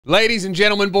Ladies and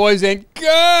gentlemen, boys and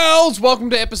girls,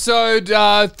 welcome to episode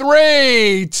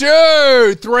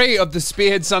 323 of the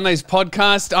Spearhead Sundays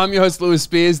podcast. I'm your host, Lewis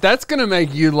Spears. That's going to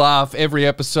make you laugh every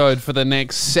episode for the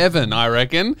next 7, I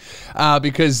reckon,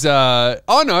 because, then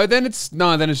it's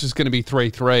just going to be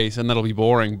 3 threes, and that'll be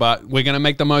boring, but we're going to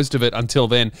make the most of it until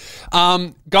then.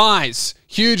 Guys,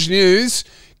 huge news.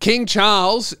 King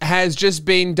Charles has just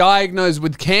been diagnosed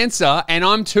with cancer, and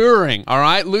I'm touring, all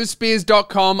right?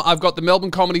 LewSpears.com. I've got the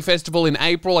Melbourne Comedy Festival in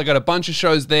April. I got a bunch of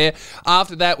shows there.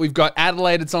 After that, we've got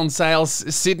Adelaide, it's on sale.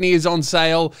 Sydney is on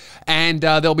sale, and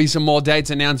there'll be some more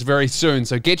dates announced very soon.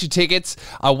 So get your tickets.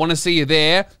 I want to see you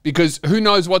there, because who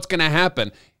knows what's going to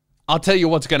happen. I'll tell you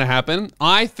what's going to happen.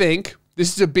 I think,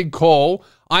 this is a big call,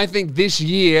 I think this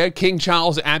year King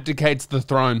Charles abdicates the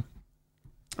throne.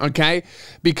 Okay,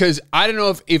 because I don't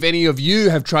know if any of you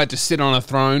have tried to sit on a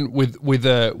throne with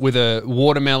a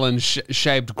watermelon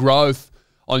shaped growth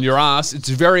on your ass. It's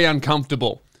very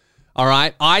uncomfortable. All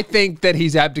right, I think that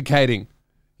he's abdicating.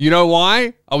 You know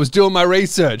why? I was doing my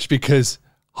research because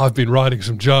I've been writing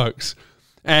some jokes,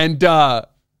 and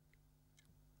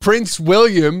Prince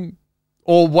William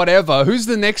or whatever, who's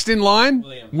the next in line?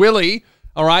 Willie.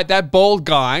 All right, that bald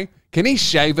guy. Can he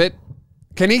shave it?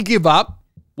 Can he give up?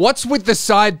 What's with the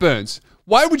sideburns?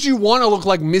 Why would you want to look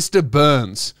like Mr.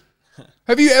 Burns?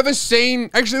 Have you ever seen...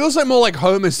 Actually, it looks like more like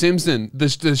Homer Simpson,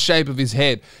 the shape of his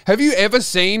head. Have you ever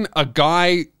seen a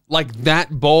guy like that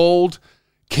bald,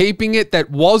 keeping it, that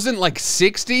wasn't like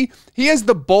 60? He has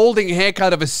the balding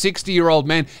haircut of a 60-year-old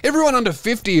man. Everyone under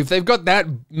 50, if they've got that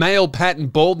male pattern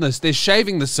baldness, they're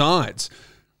shaving the sides.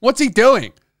 What's he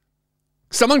doing?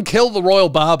 Someone kill the royal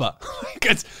barber.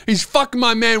 He's fucking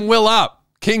my man Will up.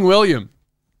 King William.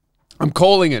 I'm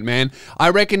calling it, man. I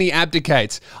reckon he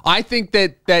abdicates. I think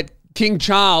that King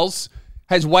Charles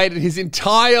has waited his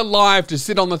entire life to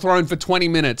sit on the throne for 20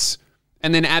 minutes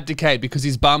and then abdicate because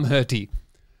he's bum hurty.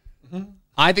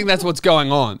 I think that's what's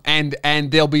going on. And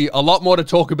there'll be a lot more to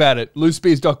talk about it.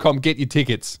 LewSpears.com, get your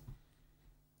tickets.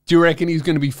 Do you reckon he's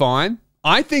going to be fine?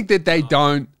 I think that they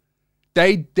don't.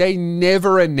 They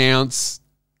never announce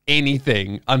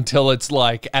anything until it's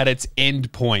like at its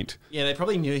end point. Yeah, they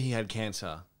probably knew he had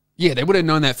cancer. Yeah, they would have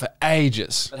known that for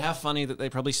ages. But how funny that they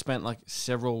probably spent like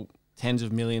several tens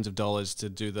of millions of dollars to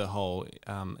do the whole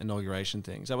inauguration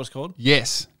thing. Is that what it's called?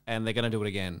 Yes. And they're going to do it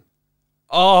again.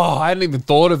 Oh, I hadn't even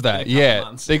thought of that. Yeah,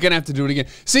 months. They're going to have to do it again.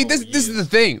 See, this is the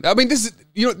thing. I mean, this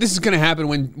is going to happen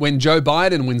when Joe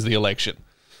Biden wins the election.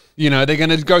 You know, they're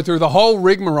going to go through the whole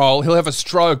rigmarole. He'll have a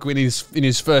stroke in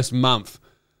his first month.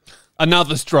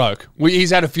 Another stroke. He's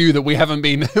had a few that we haven't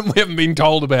been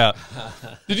told about.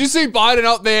 Did you see Biden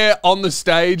up there on the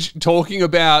stage talking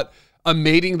about a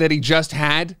meeting that he just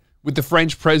had with the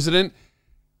French president?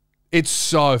 It's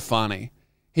so funny.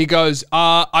 He goes,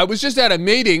 I was just at a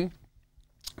meeting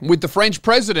with the French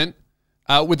president,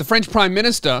 with the French prime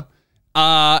minister,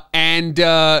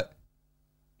 and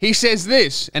he says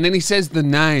this, and then he says the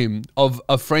name of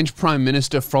a French prime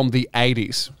minister from the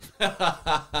 80s.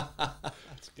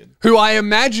 Who I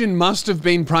imagine must have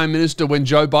been prime minister when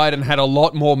Joe Biden had a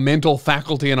lot more mental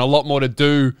faculty and a lot more to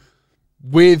do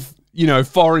with, you know,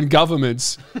 foreign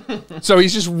governments. So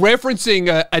he's just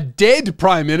referencing a dead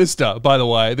prime minister, by the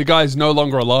way. The guy's no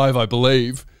longer alive, I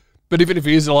believe. But even if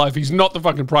he is alive, he's not the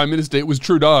fucking prime minister. It was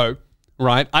Trudeau,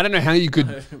 right? I don't know how you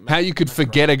could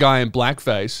forget a guy in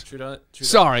blackface. Trudeau.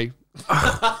 Sorry.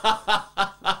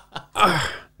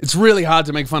 It's really hard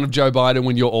to make fun of Joe Biden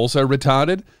when you're also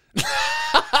retarded.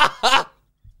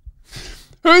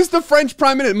 Who's the French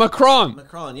prime minister? Macron.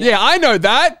 Macron, yeah. Yeah, I know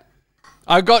that.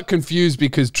 I got confused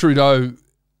because Trudeau,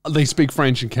 they speak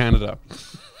French in Canada.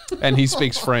 And he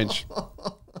speaks French.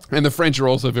 And the French are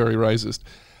also very racist.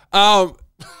 But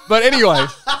anyway,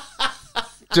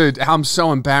 dude, I'm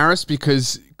so embarrassed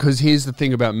because here's the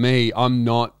thing about me. I'm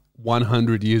not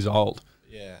 100 years old.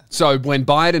 Yeah. So when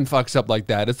Biden fucks up like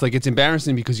that, it's like, it's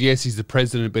embarrassing because yes, he's the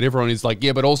president, but everyone is like,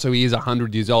 yeah, but also he is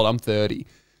 100 years old. I'm 30.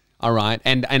 All right.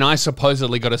 And I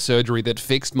supposedly got a surgery that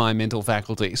fixed my mental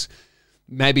faculties.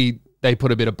 Maybe they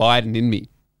put a bit of Biden in me.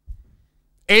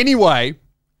 Anyway,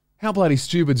 how bloody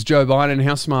stupid's Joe Biden and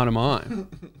how smart am I?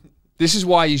 This is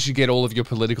why you should get all of your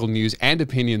political news and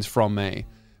opinions from me,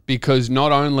 because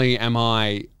not only am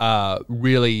I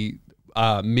really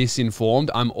misinformed,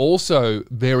 I'm also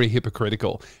very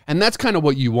hypocritical. And that's kind of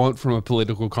what you want from a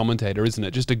political commentator, isn't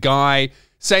it? Just a guy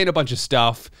saying a bunch of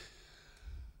stuff.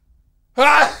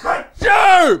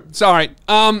 Sorry.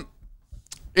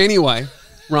 Anyway,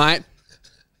 right?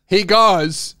 He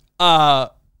goes, I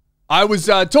was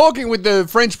talking with the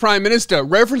French Prime Minister,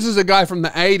 references a guy from the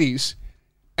 80s,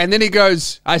 and then he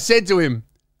goes, I said to him,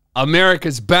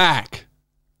 America's back.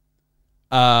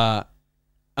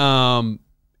 And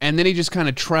then he just kind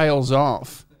of trails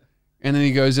off. And then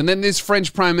he goes, and then this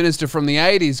French Prime Minister from the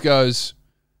 80s goes,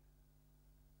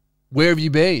 where have you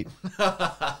been?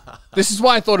 This is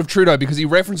why I thought of Trudeau, because he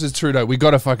references Trudeau. We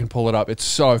got to fucking pull it up. It's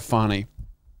so funny.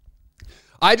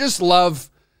 I just love,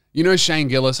 you know, Shane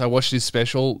Gillis. I watched his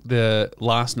special the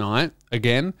last night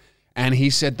again, and he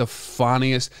said the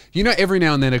funniest. You know, every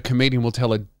now and then a comedian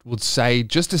would say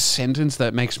just a sentence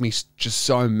that makes me just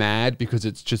so mad because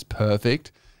it's just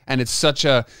perfect, and it's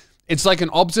like an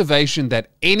observation that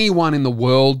anyone in the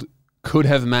world could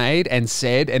have made and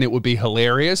said, and it would be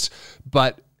hilarious,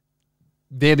 but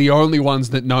they're the only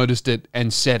ones that noticed it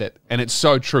and said it. And it's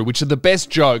so true, which are the best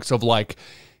jokes of like,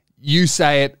 you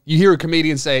say it, you hear a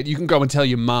comedian say it, you can go and tell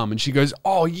your mum, and she goes,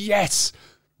 oh, yes,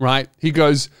 right? He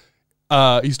goes,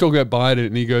 he's talking about Biden,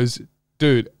 and he goes,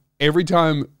 dude, every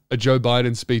time a Joe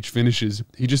Biden speech finishes,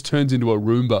 he just turns into a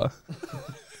Roomba.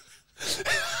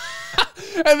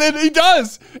 And then he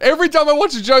does. Every time I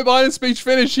watch a Joe Biden speech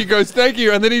finish, he goes, thank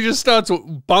you. And then he just starts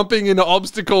bumping into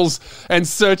obstacles and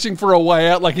searching for a way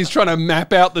out, like he's trying to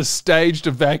map out the stage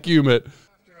to vacuum it.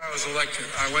 After I was elected,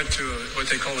 I went to what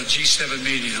they call a G7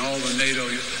 meeting, all the NATO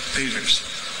leaders.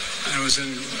 And it was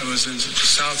in the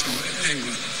south of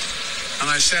England. And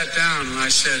I sat down and I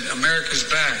said, America's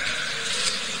back.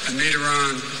 And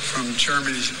Mitterrand from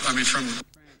Germany,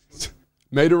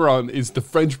 Mitterrand is the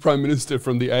French Prime Minister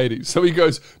from the 80s. So he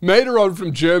goes, Mitterrand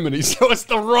from Germany. So it's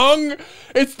the wrong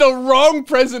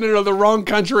president of the wrong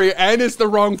country, and it's the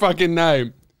wrong fucking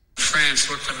name. France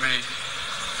looked at me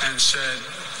and said,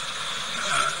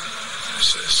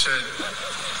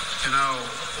 you know,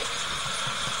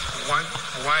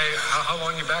 how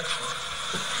long are you back for?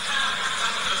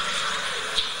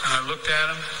 And I looked at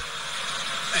him,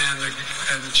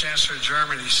 and the Chancellor of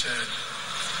Germany said,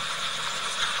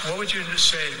 what would you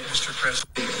say, Mr.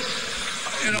 President?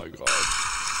 Oh my God.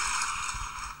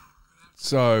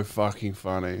 So fucking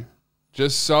funny.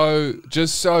 Just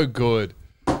so good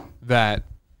that,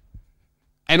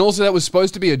 and also that was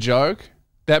supposed to be a joke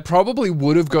that probably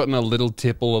would have gotten a little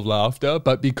tipple of laughter,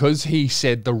 but because he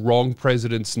said the wrong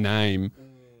president's name,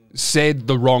 said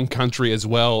the wrong country as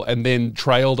well, and then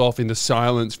trailed off into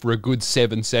silence for a good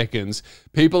 7 seconds,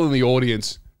 people in the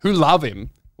audience who love him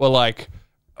were like,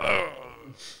 ugh.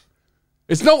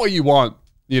 It's not what you want,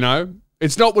 you know?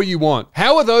 It's not what you want.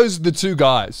 How are those the two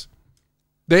guys?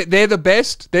 They're the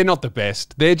best? They're not the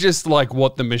best. They're just like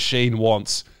what the machine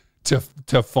wants to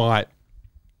fight.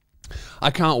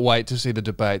 I can't wait to see the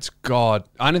debates. God,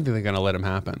 I don't think they're going to let them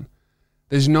happen.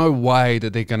 There's no way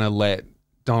that they're going to let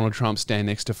Donald Trump stand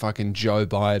next to fucking Joe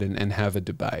Biden and have a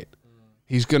debate.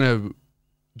 He's going to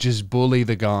just bully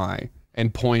the guy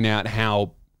and point out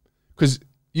how... Because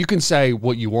you can say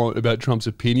what you want about Trump's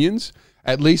opinions,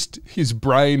 at least his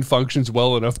brain functions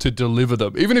well enough to deliver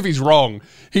them. Even if he's wrong,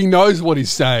 he knows what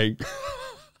he's saying.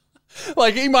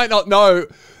 Like, he might not know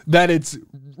that it's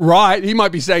right. He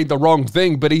might be saying the wrong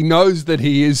thing, but he knows that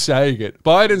he is saying it.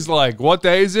 Biden's like, what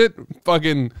day is it?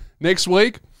 Fucking next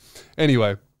week?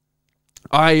 Anyway,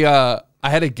 I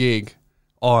had a gig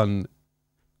on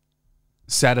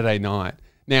Saturday night.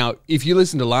 Now, if you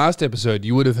listened to last episode,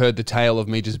 you would have heard the tale of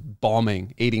me just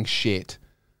bombing, eating shit,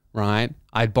 right?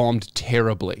 I bombed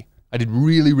terribly. I did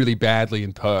really, really badly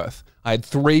in Perth. I had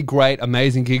 3 great,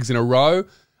 amazing gigs in a row.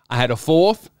 I had a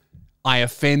 4th. I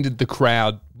offended the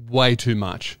crowd way too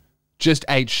much. Just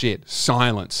ate shit.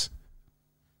 Silence.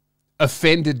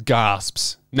 Offended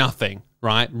gasps. Nothing,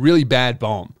 right? Really bad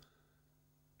bomb.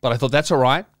 But I thought, that's all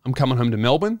right. I'm coming home to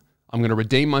Melbourne. I'm going to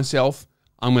redeem myself.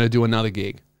 I'm going to do another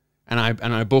gig. And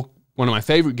I booked one of my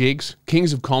favorite gigs,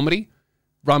 Kings of Comedy,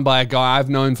 run by a guy I've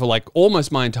known for like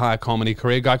almost my entire comedy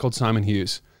career, a guy called Simon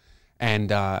Hughes.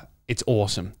 And it's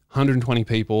awesome. 120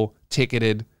 people,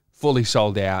 ticketed, fully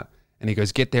sold out. And he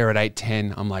goes, get there at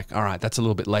 8:10. I'm like, all right, that's a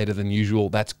little bit later than usual.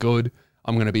 That's good.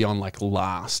 I'm going to be on like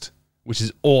last, which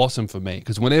is awesome for me.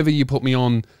 Because whenever you put me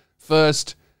on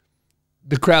first,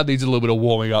 the crowd needs a little bit of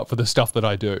warming up for the stuff that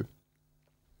I do.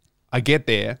 I get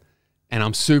there and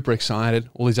I'm super excited.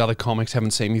 All these other comics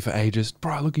haven't seen me for ages.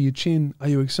 Bro, look at your chin. Are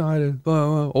you excited? Blah,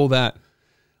 blah, all that.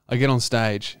 I get on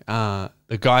stage. The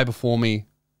guy before me,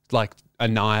 like,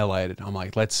 annihilated. I'm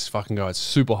like, let's fucking go. It's a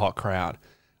super hot crowd.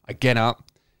 I get up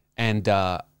and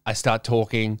I start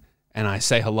talking and I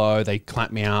say hello. They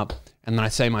clap me up. And then I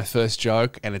say my first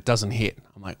joke and it doesn't hit.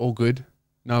 I'm like, all good.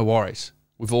 No worries.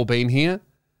 We've all been here.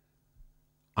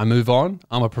 I move on.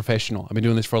 I'm a professional. I've been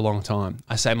doing this for a long time.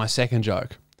 I say my second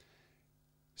joke.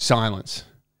 Silence.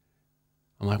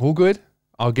 I'm like, all good.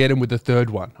 I'll get him with the third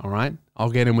one, all right?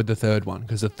 I'll get him with the third one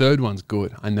because the third one's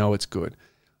good. I know it's good.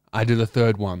 I do the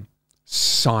third one.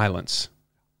 Silence.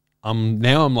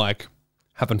 now I'm like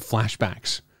having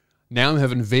flashbacks. Now I'm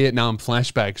having Vietnam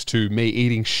flashbacks to me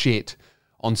eating shit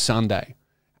on Sunday.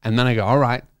 And then I go, all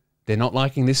right, they're not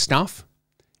liking this stuff.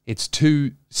 It's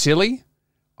too silly.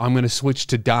 I'm going to switch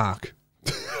to dark.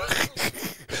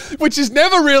 Which is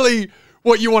never really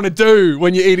what you want to do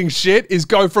when you're eating shit, is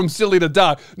go from silly to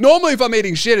dark. Normally, if I'm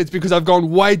eating shit, it's because I've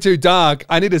gone way too dark.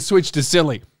 I need to switch to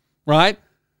silly, right?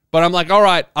 But I'm like, all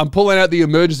right, I'm pulling out the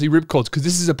emergency ripcords because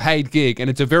this is a paid gig and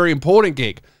it's a very important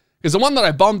gig. Because the one that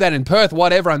I bombed at in Perth,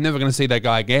 whatever, I'm never going to see that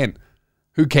guy again.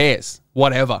 Who cares?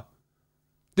 Whatever.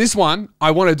 This one,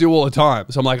 I want to do all the time.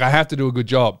 So I'm like, I have to do a good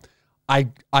job.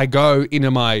 I go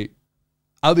into my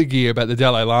other gear about the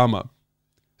Dalai Lama.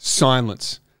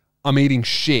 Silence. I'm eating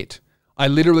shit. I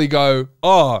literally go,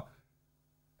 oh,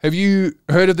 have you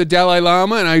heard of the Dalai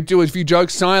Lama? And I do a few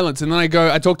jokes, silence. And then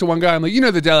I talk to one guy. I'm like, you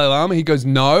know the Dalai Lama? He goes,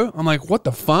 no. I'm like, what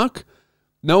the fuck?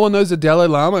 No one knows the Dalai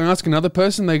Lama? I ask another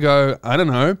person. They go, I don't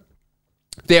know.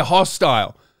 They're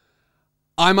hostile.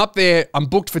 I'm up there. I'm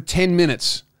booked for 10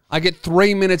 minutes. I get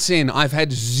 3 minutes in. I've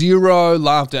had zero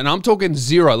laughter. And I'm talking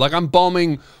zero. Like, I'm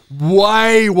bombing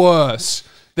way worse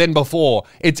than before.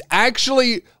 It's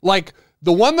actually like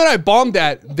the one that I bombed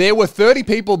at, there were 30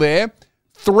 people there.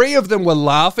 3 of them were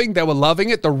laughing. They were loving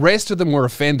it. The rest of them were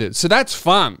offended. So that's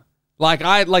fun.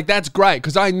 That's great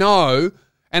because I know,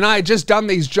 and I had just done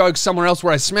these jokes somewhere else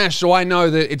where I smashed, so I know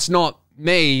that it's not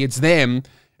me, it's them.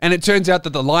 And it turns out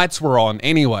that the lights were on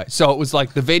anyway. So it was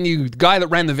like the guy that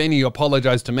ran the venue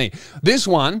apologized to me. This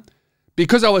one,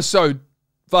 because I was so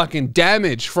fucking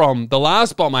damaged from the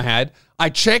last bomb I had, I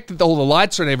checked that all the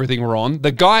lights and everything were on.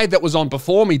 The guy that was on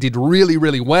before me did really,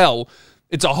 really well.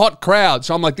 It's a hot crowd.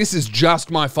 So I'm like, this is just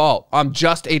my fault. I'm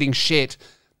just eating shit.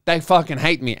 They fucking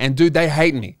hate me. And dude, they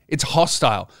hate me. It's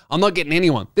hostile. I'm not getting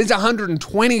anyone. There's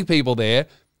 120 people there.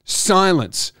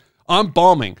 Silence. I'm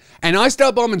bombing. And I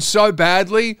start bombing so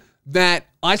badly that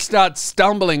I start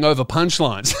stumbling over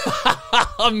punchlines.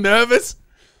 I'm nervous.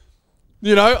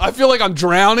 You know, I feel like I'm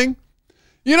drowning.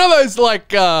 You know those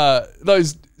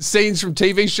those scenes from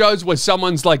TV shows where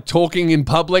someone's like talking in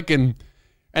public and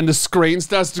the screen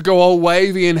starts to go all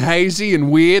wavy and hazy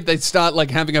and weird. They start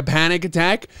like having a panic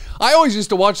attack. I always used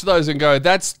to watch those and go,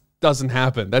 that doesn't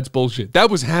happen. That's bullshit. That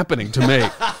was happening to me.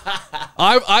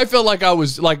 I felt like I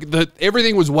was like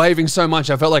everything was waving so much.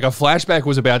 I felt like a flashback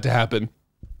was about to happen.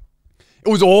 It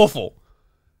was awful.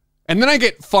 And then I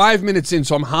get 5 minutes in,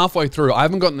 so I'm halfway through. I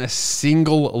haven't gotten a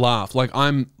single laugh. Like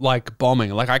I'm like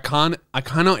bombing. Like I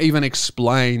cannot even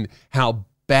explain how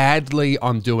badly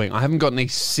I'm doing. I haven't gotten a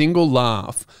single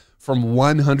laugh from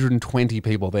 120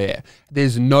 people there.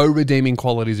 There's no redeeming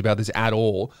qualities about this at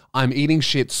all. I'm eating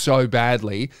shit so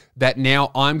badly that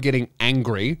now I'm getting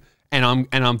angry and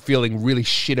I'm feeling really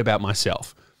shit about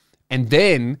myself. And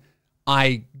then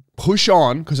I push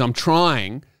on because I'm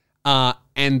trying,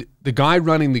 and the guy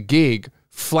running the gig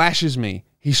flashes me.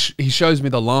 He shows me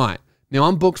the light. Now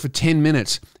I'm booked for 10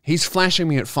 minutes. He's flashing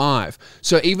me at 5.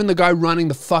 So even the guy running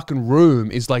the fucking room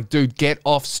is like, dude, get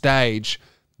off stage.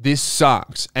 This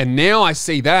sucks. And now I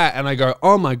see that and I go,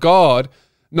 oh my God,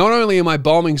 not only am I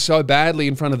bombing so badly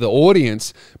in front of the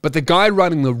audience, but the guy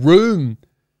running the room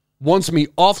wants me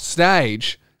off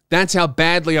stage. That's how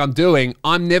badly I'm doing.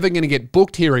 I'm never going to get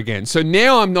booked here again. So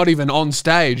now I'm not even on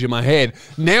stage in my head.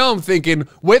 Now I'm thinking,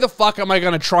 where the fuck am I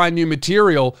going to try new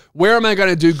material? Where am I going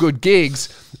to do good gigs?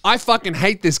 I fucking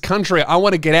hate this country. I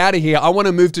want to get out of here. I want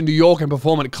to move to New York and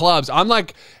perform at clubs. I'm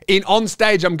like, on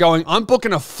stage, I'm going, I'm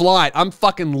booking a flight. I'm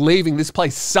fucking leaving. This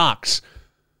place sucks.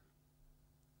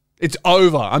 It's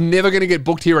over. I'm never going to get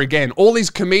booked here again. All these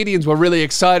comedians were really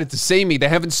excited to see me. They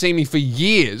haven't seen me for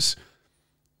years.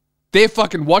 They're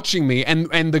fucking watching me,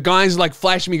 and the guys like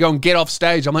flashing me going, get off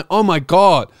stage. I'm like, oh my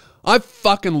God, I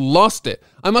fucking lost it.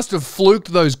 I must have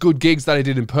fluked those good gigs that I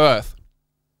did in Perth.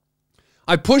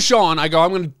 I push on, I go,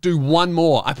 I'm going to do one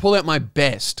more. I pull out my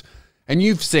best, and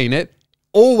you've seen it,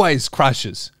 always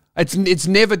crushes. It's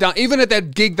never done. Even at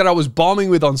that gig that I was bombing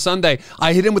with on Sunday,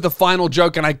 I hit him with the final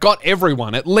joke, and I got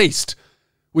everyone, at least,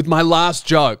 with my last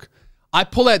joke. I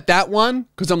pull out that one,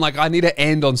 because I'm like, I need to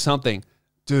end on something.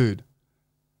 Dude.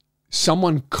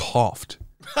 Someone coughed.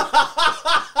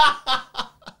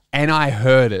 And I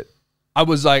heard it. I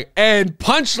was like, and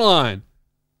punchline.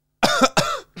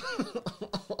 I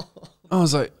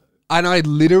was like, and I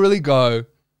literally go,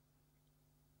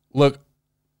 look,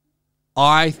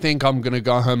 I think I'm going to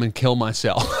go home and kill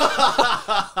myself.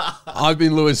 I've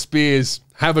been Lewis Spears.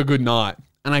 Have a good night.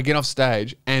 And I get off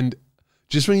stage, and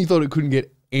just when you thought it couldn't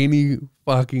get any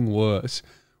fucking worse,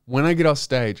 when I get off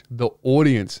stage, the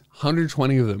audience,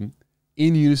 120 of them,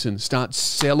 in unison, start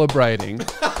celebrating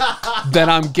that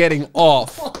I'm getting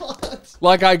off.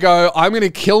 Like I go, I'm going to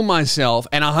kill myself.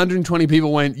 And 120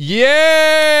 people went,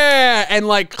 yeah. And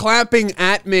like clapping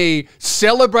at me,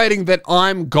 celebrating that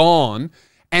I'm gone.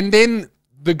 And then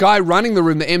the guy running the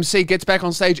room, the MC, gets back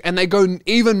on stage and they go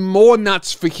even more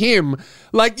nuts for him.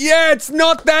 Like, yeah, it's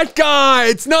not that guy.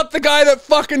 It's not the guy that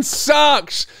fucking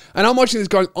sucks. And I'm watching this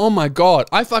going, oh my God,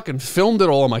 I fucking filmed it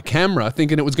all on my camera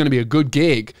thinking it was going to be a good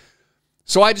gig.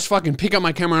 So I just fucking pick up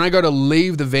my camera and I go to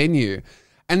leave the venue.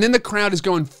 And then the crowd is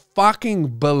going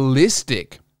fucking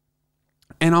ballistic.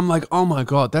 And I'm like, oh my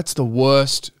God, that's the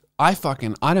worst. I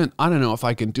don't know if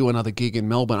I can do another gig in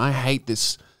Melbourne. I hate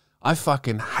this. I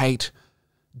fucking hate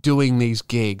doing these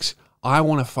gigs. I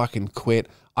want to fucking quit.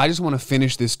 I just want to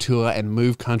finish this tour and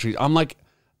move countries.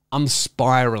 I'm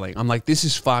spiraling. I'm like, this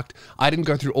is fucked. I didn't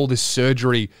go through all this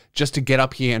surgery just to get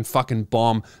up here and fucking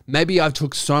bomb. Maybe I've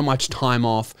took so much time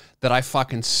off that I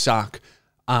fucking suck,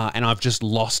 and I've just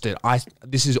lost it.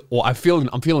 I'm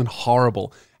feeling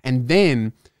horrible. And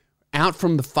then out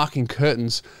from the fucking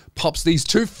curtains pops these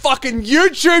two fucking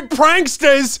YouTube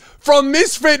pranksters from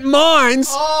Misfit Minds.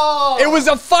 Oh. It was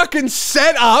a fucking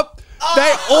setup. Oh.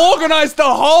 They organized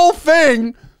the whole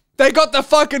thing. They got the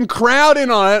fucking crowd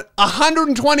in on it.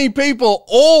 120 people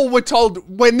all were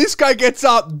told, when this guy gets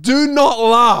up, do not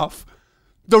laugh.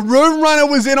 The room runner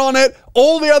was in on it.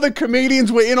 All the other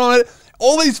comedians were in on it.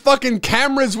 All these fucking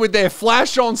cameras with their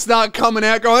flash on start coming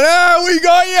out going, oh, we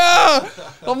got ya.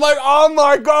 I'm like, oh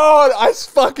my God.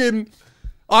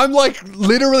 I'm like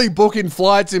literally booking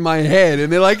flights in my head.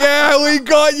 And they're like, yeah, we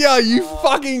got ya, you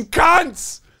fucking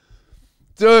cunts.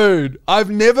 Dude, I've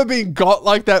never been got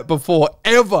like that before,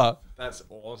 ever. That's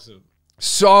awesome.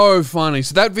 So funny.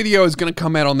 So that video is going to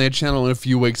come out on their channel in a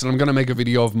few weeks, and I'm going to make a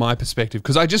video of my perspective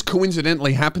because I just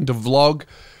coincidentally happened to vlog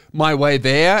my way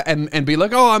there and be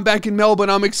like, oh, I'm back in Melbourne.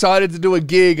 I'm excited to do a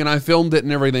gig, and I filmed it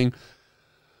and everything.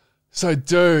 So,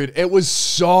 dude, it was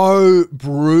so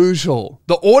brutal.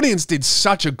 The audience did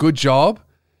such a good job.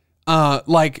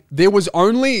 Like, there was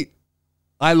only...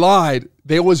 I lied.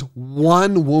 There was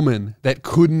one woman that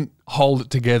couldn't hold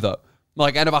it together.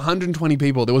 Like out of 120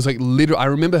 people, there was like literally, I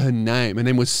remember her name. Her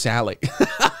name was Sally.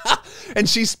 And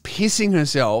she's pissing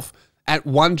herself at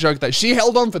one joke that she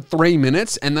held on for 3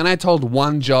 minutes. And then I told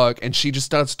one joke and she just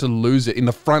starts to lose it in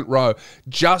the front row,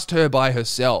 just her by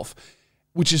herself,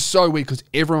 which is so weird because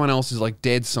everyone else is like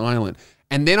dead silent.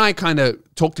 And then I kind of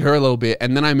talk to her a little bit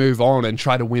and then I move on and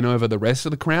try to win over the rest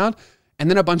of the crowd. And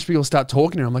then a bunch of people start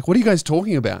talking to her. I'm like, what are you guys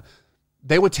talking about?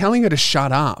 They were telling her to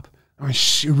shut up. I'm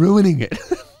like, you're ruining it.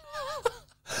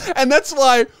 And that's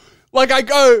why, like, I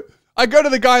go to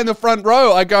the guy in the front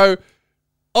row. I go,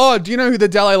 oh, do you know who the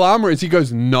Dalai Lama is? He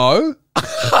goes, no.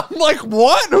 I'm like,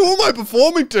 what? Who am I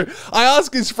performing to? I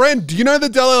ask his friend, do you know the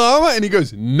Dalai Lama? And he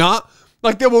goes, nah.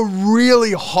 Like, they were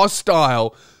really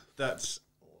hostile. That's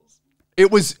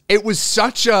awesome. It was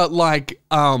such a, like,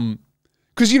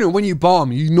 because, you know, when you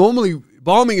bomb,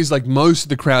 bombing is like most of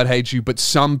the crowd hates you, but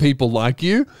some people like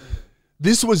you.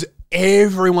 This was,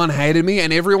 everyone hated me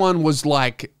and everyone was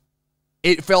like,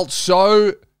 it felt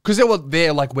so, because they were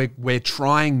there like, we're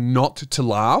trying not to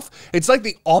laugh. It's like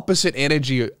the opposite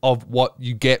energy of what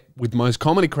you get with most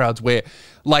comedy crowds where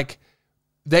like,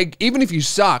 even if you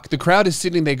suck, the crowd is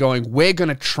sitting there going, we're going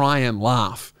to try and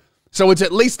laugh. So it's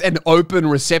at least an open,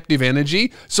 receptive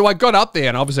energy. So I got up there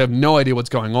and obviously I have no idea what's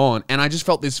going on. And I just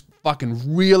felt this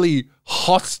fucking really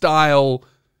hostile,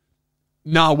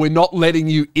 nah, we're not letting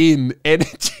you in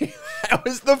energy. That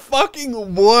was the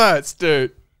fucking worst,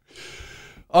 dude.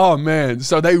 Oh, man.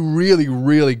 So they really,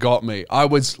 really got me. I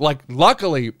was like,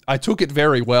 luckily, I took it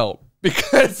very well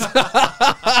because,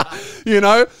 you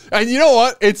know, and you know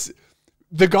what?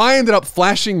 The guy ended up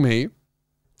flashing me.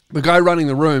 The guy running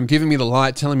the room, giving me the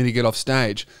light, telling me to get off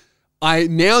stage. I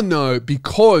now know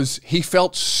because he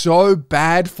felt so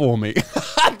bad for me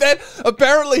that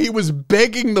apparently he was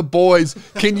begging the boys,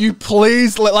 can you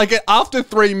please, like after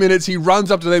 3 minutes, he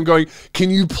runs up to them going, can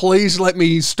you please let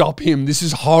me stop him? This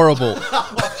is horrible.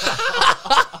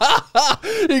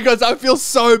 He goes, I feel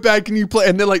so bad. Can you play?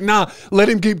 And they're like, nah, let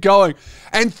him keep going.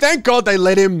 And thank God they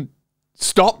let him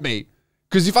stop me.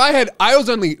 Because I was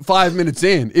only 5 minutes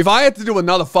in. If I had to do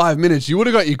another 5 minutes, you would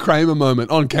have got your Kramer moment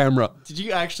on camera. Did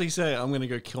you actually say, I'm going to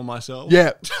go kill myself?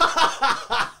 Yeah.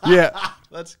 Yeah.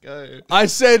 Let's go. I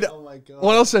said, oh my God.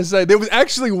 What else did I say? There was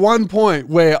actually one point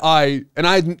where I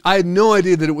had no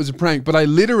idea that it was a prank, but I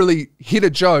literally hit a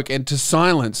joke and to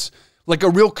silence, like a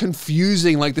real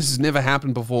confusing, like this has never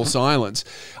happened before silence.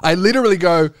 I literally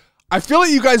go, I feel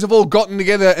like you guys have all gotten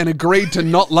together and agreed to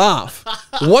not laugh.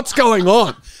 What's going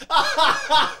on?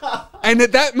 And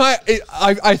at that,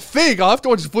 I think, I'll have to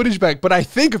watch the footage back, but I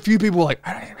think a few people were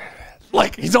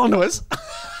like, he's on to us.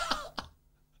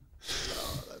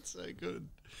 good.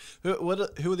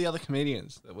 Who were the other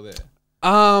comedians that were there?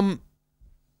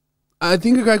 I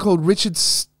think a guy called Richard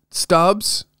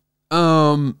Stubbs,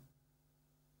 and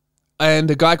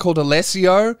a guy called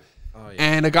Alessio,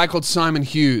 and a guy called Simon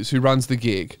Hughes who runs the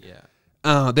gig.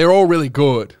 Yeah. They're all really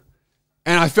good.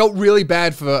 And I felt really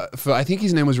bad for I think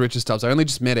his name was Richard Stubbs. I only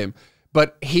just met him.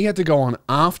 But he had to go on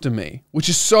after me, which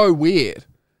is so weird,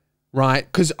 right?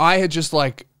 Because I had just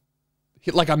like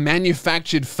hit like a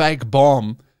manufactured fake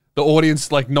bomb, the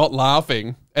audience like not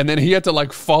laughing. And then he had to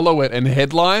like follow it and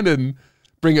headline and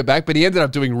bring it back. But he ended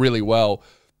up doing really well.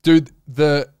 Dude,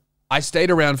 I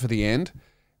stayed around for the end,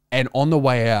 and on the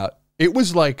way out, it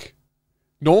was like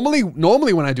normally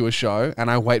when I do a show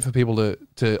and I wait for people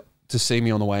to see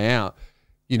me on the way out,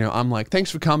 you know, I'm like,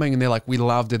 thanks for coming. And they're like, we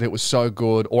loved it. It was so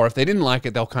good. Or if they didn't like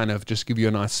it, they'll kind of just give you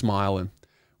a nice smile and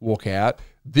walk out.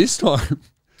 This time,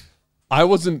 I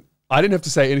didn't have to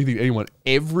say anything to anyone.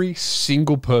 Every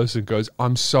single person goes,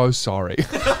 I'm so sorry.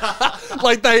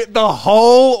 Like the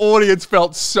whole audience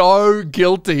felt so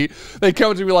guilty. They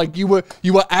come to me like, you were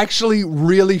actually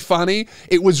really funny.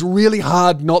 It was really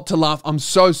hard not to laugh. I'm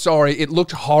so sorry. It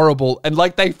looked horrible. And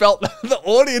like they felt, the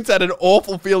audience had an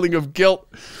awful feeling of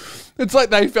guilt. It's like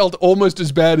they felt almost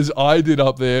as bad as I did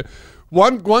up there.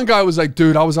 One guy was like,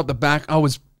 dude, I was up the back. I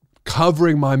was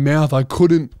covering my mouth. I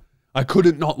couldn't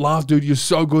not laugh, dude. You're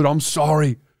so good. I'm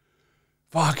sorry.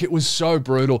 Fuck, it was so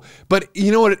brutal. But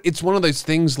you know what? It's one of those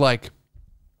things like,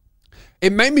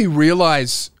 it made me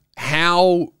realize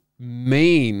how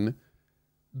mean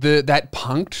that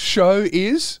Punk'd show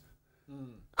is.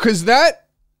 Because that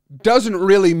doesn't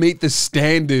really meet the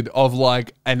standard of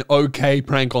like an okay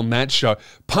prank on that show.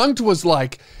 Punk'd was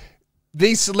like,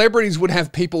 these celebrities would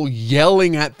have people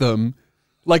yelling at them,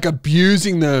 like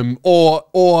abusing them, or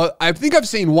I think I've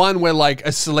seen one where like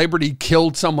a celebrity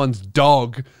killed someone's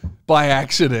dog by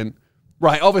accident.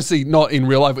 Right, obviously not in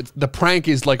real life, but the prank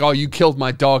is like, oh, you killed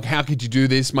my dog. How could you do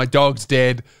this? My dog's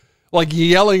dead. Like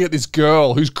yelling at this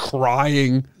girl who's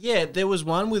crying. Yeah, there was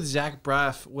one with Zach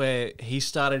Braff where he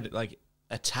started like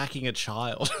attacking a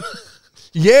child.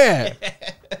 Yeah.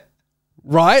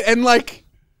 Right? And like...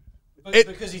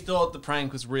 because he thought the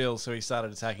prank was real, so he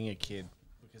started attacking a kid.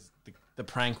 Because the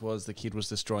prank was the kid was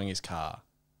destroying his car.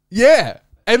 Yeah.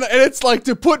 And it's like,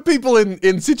 to put people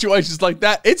in situations like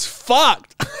that, it's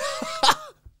fucked.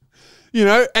 You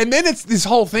know? And then it's this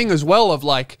whole thing as well of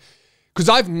like, because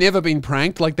I've never been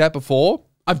pranked like that before.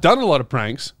 I've done a lot of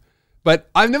pranks, but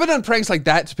I've never done pranks like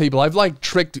that to people. I've like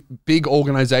tricked big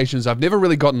organizations. I've never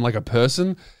really gotten like a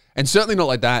person, and certainly not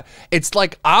like that. It's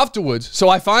like afterwards. So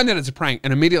I find out it's a prank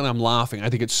and immediately I'm laughing. I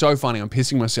think it's so funny. I'm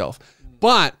pissing myself.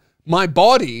 But my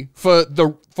body for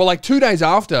like 2 days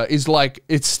after is like,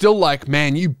 it's still like,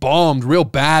 man, you bombed real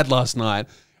bad last night.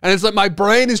 And it's like my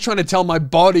brain is trying to tell my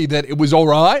body that it was all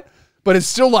right, but it's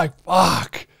still like,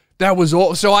 fuck, that was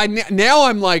all. So now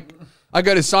I'm like, I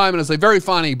go to Simon and I say, very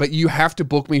funny, but you have to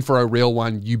book me for a real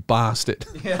one, you bastard.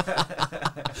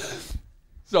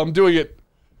 So I'm doing it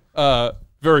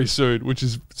very soon, which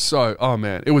is so, oh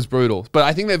man, it was brutal. But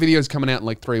I think that video is coming out in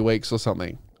like 3 weeks or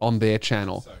something on their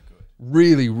channel. So good.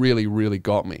 Really, really, really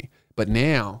got me. But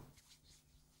now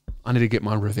I need to get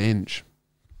my revenge.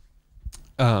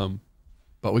 But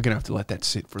we're going to have to let that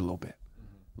sit for a little bit.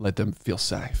 Let them feel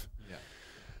safe.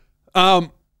 Yeah.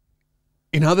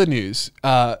 In other news,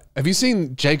 have you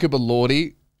seen Jacob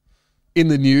Elordi in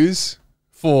the news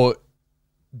for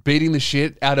beating the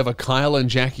shit out of a Kyle and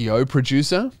Jackie O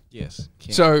producer? Yes.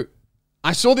 So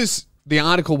I saw the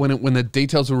article when the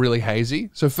details were really hazy.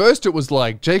 So first it was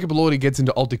like Jacob Elordi gets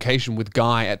into altercation with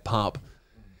guy at pub.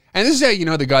 And this is how you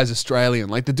know the guy's Australian.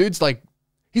 Like the dude's like,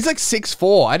 he's like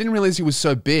 6'4". I didn't realize he was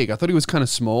so big. I thought he was kind of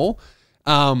small.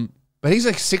 But he's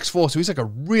like 6'4", so he's like a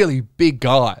really big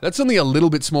guy. That's only a little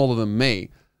bit smaller than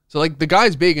me. So like the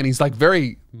guy's big and he's like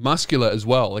very muscular as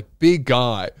well, like big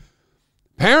guy.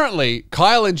 Apparently,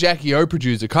 Kyle and Jackie O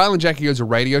producer. Kyle and Jackie O is a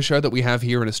radio show that we have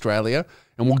here in Australia,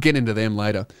 and we'll get into them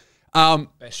later.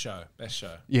 Best show.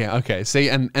 Yeah, okay. See,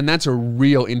 and that's a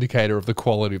real indicator of the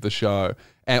quality of the show.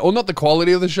 Or not the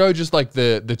quality of the show, just like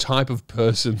the type of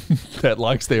person that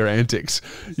likes their antics.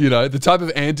 You know, the type of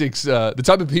antics, the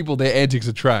type of people their antics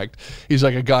attract. He's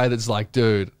like a guy that's like,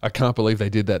 dude, I can't believe they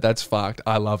did that. That's fucked.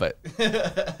 I love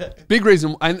it. Big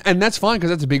reason, and that's fine because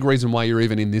that's a big reason why you're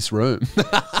even in this room.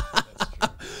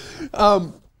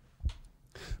 But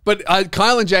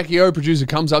Kyle and Jackie O, producer,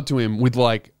 comes up to him with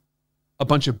like a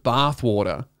bunch of bath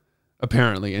water,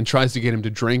 apparently, and tries to get him to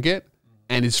drink it.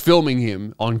 And is filming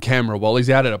him on camera while he's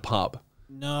out at a pub.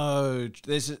 No,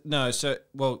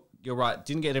 well, you're right.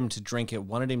 Didn't get him to drink it.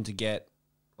 Wanted him to get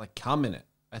like cum in it,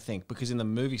 I think, because in the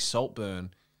movie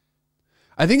Saltburn,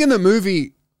 I think in the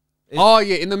movie,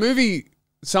 in the movie,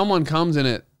 someone comes in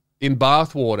it in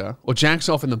bath water or jacks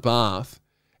off in the bath.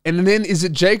 And then is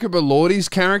it Jacob Elordi's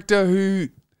character who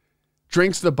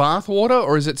drinks the bath water,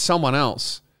 or is it someone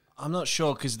else? I'm not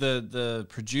sure, because the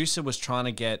producer was trying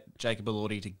to get Jacob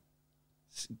Elordi to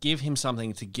give him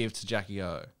something to give to Jackie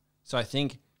O. So I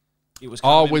think it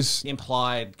was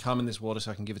implied, come in this water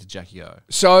so I can give it to Jackie O.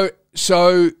 So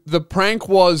the prank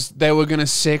was they were going to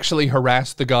sexually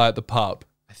harass the guy at the pub.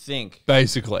 I think.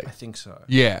 Basically. I think so.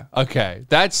 Yeah, okay.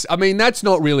 That's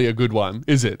not really a good one,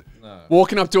 is it? No.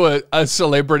 Walking up to a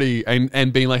celebrity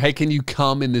and being like, hey, can you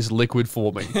come in this liquid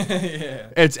for me? Yeah.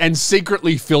 And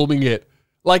secretly filming it.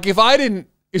 Like if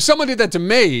someone did that to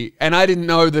me and I didn't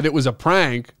know that it was a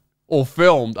prank or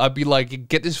filmed, I'd be like,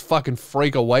 get this fucking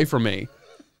freak away from me.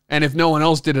 And if no one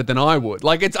else did it, then I would.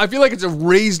 Like I feel like it's a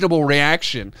reasonable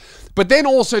reaction. But then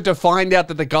also to find out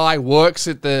that the guy works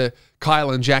at the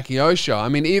Kyle and Jackie O show. I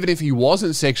mean, even if he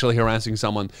wasn't sexually harassing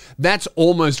someone, that's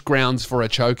almost grounds for a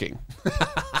choking.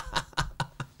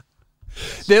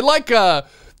 They're like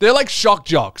shock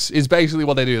jocks is basically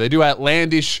what they do. They do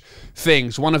outlandish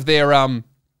things. One of their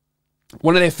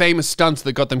famous stunts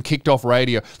that got them kicked off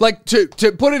radio. Like to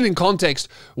put it in context,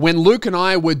 when Luke and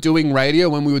I were doing radio,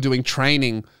 when we were doing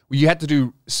training, you had to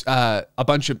do a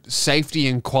bunch of safety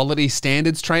and quality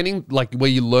standards training, like where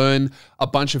you learn a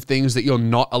bunch of things that you're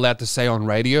not allowed to say on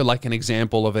radio. Like an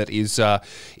example of it is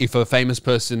if a famous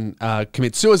person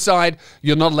commits suicide,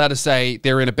 you're not allowed to say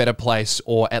they're in a better place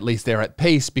or at least they're at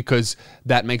peace, because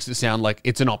that makes it sound like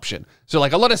it's an option. So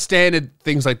like a lot of standard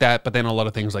things like that, but then a lot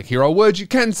of things like hero words you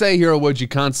can say, hero words you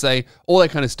can't say, all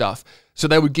that kind of stuff. So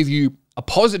they would give you a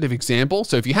positive example.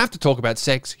 So if you have to talk about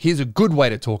sex, here's a good way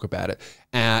to talk about it.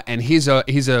 And here's a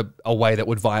way that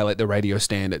would violate the radio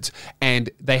standards. And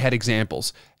they had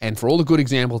examples. And for all the good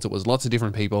examples, it was lots of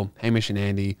different people, Hamish and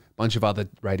Andy, a bunch of other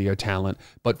radio talent.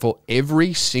 But for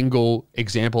every single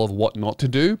example of what not to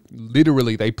do,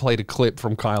 literally they played a clip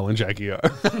from Kyle and Jackie O.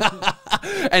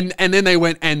 and then they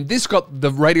went, and this got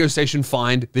the radio station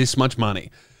fined this much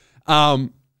money.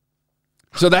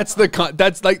 So that's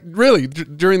like really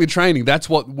during the training, that's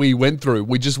what we went through.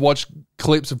 We just watched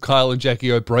clips of Kyle and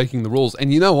Jackie O breaking the rules.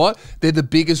 And you know what? They're the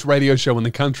biggest radio show in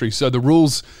the country. So the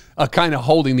rules are kind of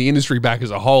holding the industry back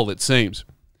as a whole, it seems.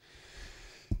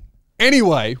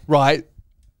 Anyway, right.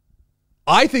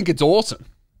 I think it's awesome.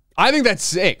 I think that's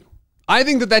sick. I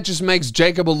think that just makes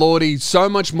Jacob Elordi so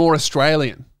much more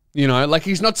Australian. You know, like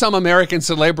he's not some American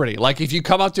celebrity. Like if you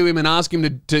come up to him and ask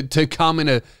him to come in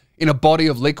a body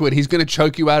of liquid, he's going to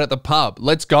choke you out at the pub.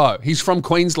 Let's go. He's from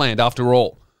Queensland, after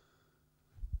all.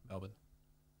 Melbourne.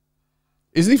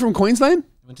 Isn't he from Queensland?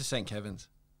 He went to St. Kevin's.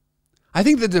 I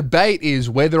think the debate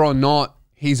is whether or not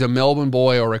he's a Melbourne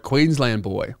boy or a Queensland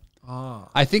boy. Oh.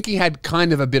 I think he had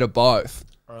kind of a bit of both.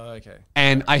 Oh, okay.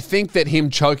 And I think that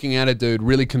him choking out a dude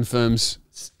really confirms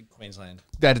Queensland.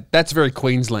 That's very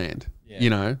Queensland, yeah. You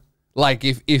know? Like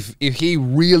if he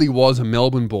really was a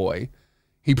Melbourne boy,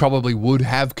 he probably would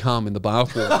have come in the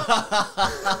bathwater.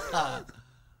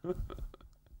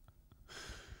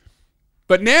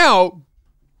 But now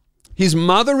his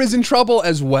mother is in trouble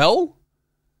as well,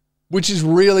 which is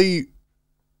really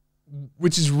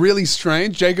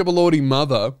strange. Jacob Elordi's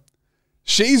mother,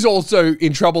 she's also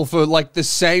in trouble for like the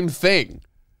same thing.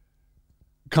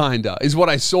 Kinda is what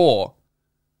I saw.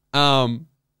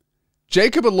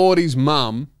 Jacob Elordi's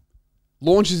mum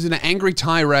launches an angry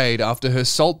tirade after her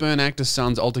Saltburn actor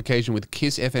son's altercation with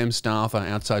Kiss FM staffer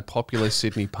outside popular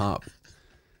Sydney pub.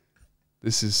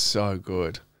 This is so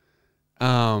good.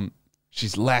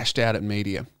 She's lashed out at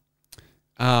media.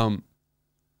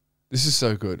 This is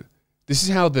so good. This is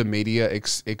how the media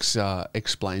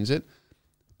explains it.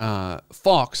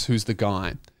 Fox, who's the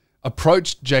guy,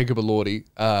 approached Jacob Elordi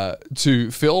to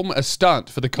film a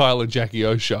stunt for the Kyle and Jackie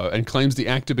O show and claims the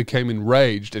actor became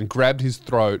enraged and grabbed his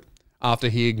throat after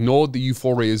he ignored the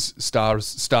Euphoria's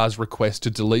star's request to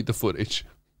delete the footage.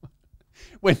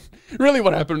 When really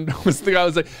what happened was the guy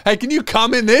was like, hey, can you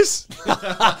come in this?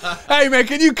 Hey, man,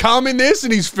 can you come in this?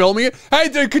 And he's filming it. Hey,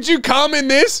 dude, could you come in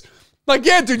this? Like,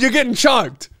 yeah, dude, you're getting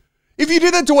choked. If you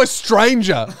do that to a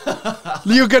stranger,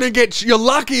 you're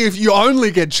lucky if you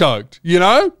only get choked, you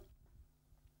know?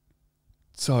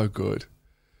 So good.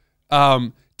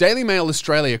 Daily Mail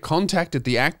Australia contacted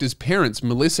the actor's parents,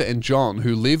 Melissa and John,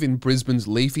 who live in Brisbane's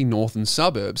leafy northern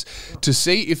suburbs, to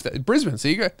see if Brisbane,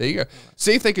 there you go.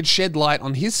 See if they could shed light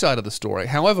on his side of the story.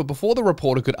 However, before the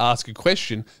reporter could ask a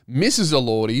question, Mrs.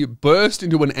 Elordi burst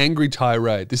into an angry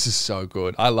tirade. This is so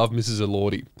good. I love Mrs.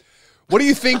 Elordi. What do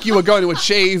you think you are going to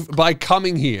achieve by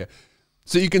coming here?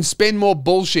 so you can spend more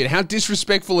bullshit. How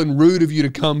disrespectful and rude of you to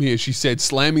come here, she said,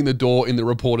 slamming the door in the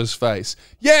reporter's face.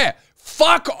 Yeah,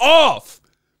 fuck off.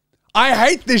 I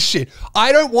hate this shit.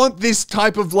 I don't want this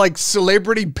type of like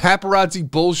celebrity paparazzi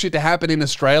bullshit to happen in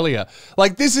Australia.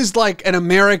 Like this is like an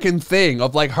American thing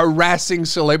of like harassing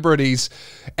celebrities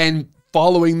and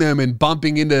following them and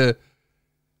bumping into,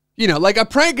 you know, like a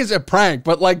prank is a prank,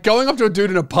 but like going up to a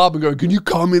dude in a pub and going, can you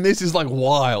come in this is like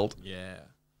wild. Yeah.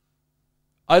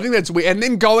 I think that's weird. And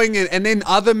then going in, and then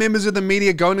other members of the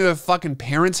media going to their fucking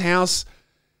parents' house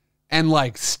and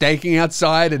like staking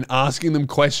outside and asking them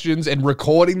questions and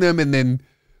recording them and then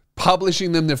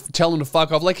publishing them to tell them to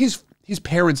fuck off. Like his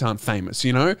parents aren't famous,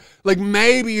 you know? Like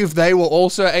maybe if they were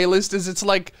also A-listers, it's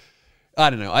like, I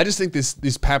don't know. I just think this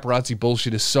paparazzi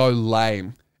bullshit is so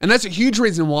lame. And that's a huge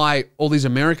reason why all these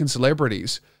American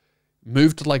celebrities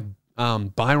moved to like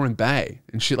Byron Bay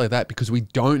and shit like that, because we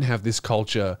don't have this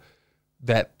culture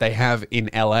that they have in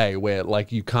LA where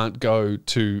like you can't go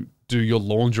to do your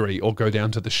laundry or go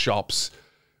down to the shops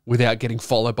without getting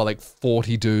followed by like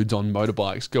 40 dudes on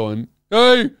motorbikes going,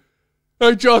 hey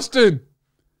Justin,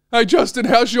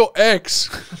 how's your ex?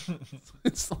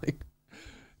 It's like,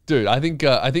 dude, I think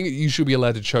you should be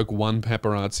allowed to choke one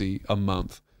paparazzi a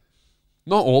month.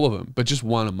 Not all of them, but just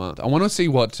one a month. I want to see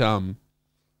what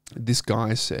this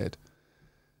guy said.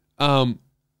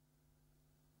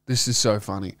 This is so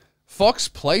funny. Fox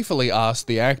playfully asked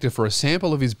the actor for a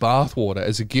sample of his bathwater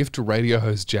as a gift to radio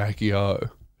host Jackie O.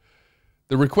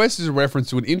 The request is a reference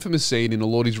to an infamous scene in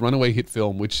Elordi's runaway hit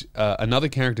film, which another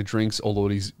character drinks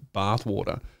Elordi's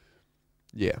bathwater.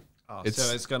 Yeah. Oh,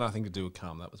 so it's got nothing to do with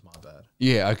cum. That was my bad.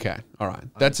 Yeah, okay. All right.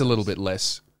 That's a little bit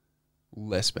less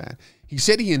bad. He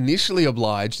said he initially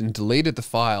obliged and deleted the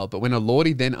file, but when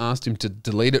Elordi then asked him to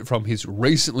delete it from his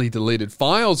recently deleted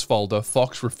files folder,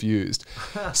 Fox refused.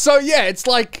 So yeah, it's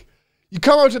like you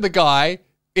come up to the guy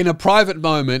in a private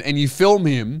moment and you film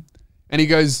him and he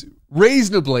goes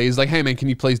reasonably, he's like, hey man, can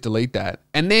you please delete that?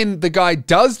 And then the guy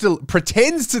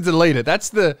pretends to delete it. That's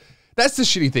the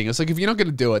shitty thing. It's like, if you're not going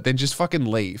to do it, then just fucking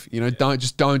leave. You know,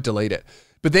 don't delete it.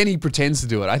 But then he pretends to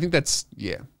do it. I think that's,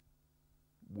 yeah,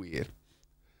 weird.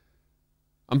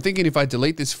 I'm thinking if I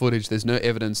delete this footage, there's no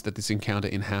evidence that this encounter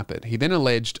happened. He then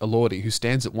alleged Elordi, who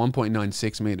stands at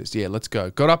 1.96 meters, yeah, let's go,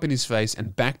 got up in his face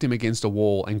and backed him against a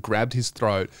wall and grabbed his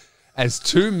throat as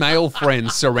two male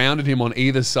friends surrounded him on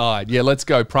either side. Yeah, let's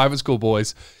go, private school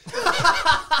boys.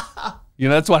 You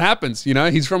know, that's what happens. You know,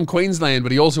 he's from Queensland,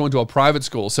 but he also went to a private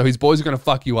school, so his boys are going to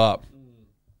fuck you up.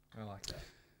 I like that.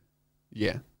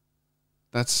 Yeah.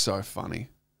 That's so funny.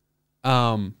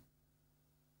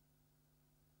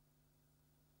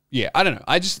 Yeah, I don't know.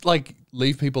 I just like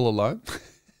leave people alone.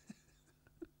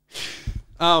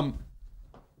 All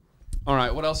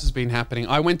right, what else has been happening?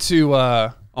 I went to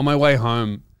on my way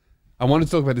home. I wanted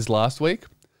to talk about this last week.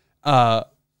 I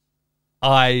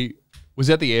was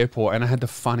at the airport and I had the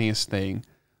funniest thing,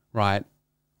 right?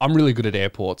 I'm really good at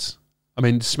airports. I've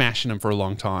been smashing them for a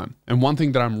long time. And one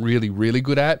thing that I'm really, really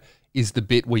good at is the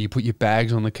bit where you put your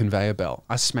bags on the conveyor belt.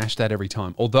 I smash that every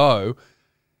time. Although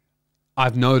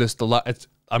I've noticed I'm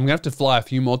going to have to fly a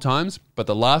few more times, but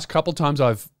the last couple times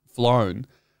I've flown,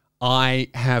 I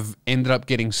have ended up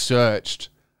getting searched.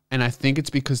 And I think it's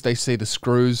because they see the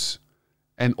screws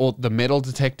or the metal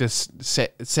detector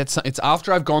sets. It's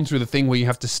after I've gone through the thing where you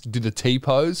have to do the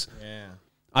T-pose. Yeah.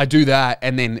 I do that.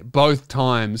 And then both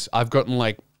times I've gotten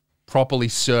like properly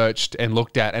searched and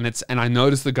looked at. And I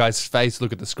notice the guy's face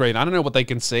look at the screen. I don't know what they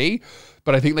can see,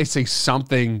 but I think they see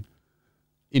something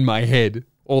in my head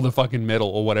or the fucking metal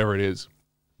or whatever it is.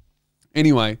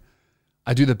 Anyway,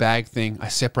 I do the bag thing. I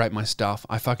separate my stuff.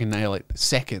 I fucking nail it.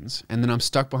 Seconds. And then I'm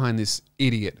stuck behind this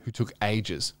idiot who took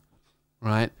ages,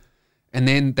 right? And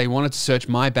then they wanted to search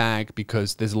my bag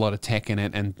because there's a lot of tech in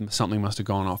it and something must have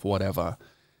gone off, whatever.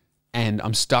 And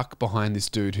I'm stuck behind this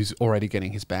dude who's already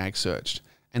getting his bag searched.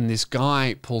 And this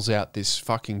guy pulls out this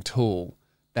fucking tool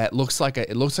that looks like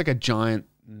a giant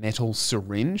metal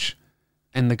syringe.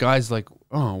 And the guy's like,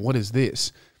 oh, what is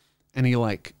this? And he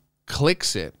like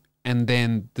clicks it. And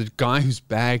then the guy whose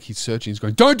bag he's searching is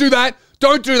going, don't do that.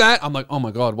 Don't do that. I'm like, oh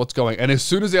my God, what's going? And as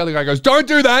soon as the other guy goes, don't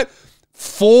do that,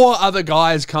 4 other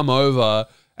guys come over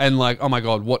and like, oh my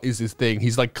God, what is this thing?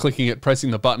 He's like clicking it, pressing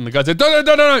the button. The guy said,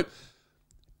 don't.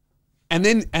 And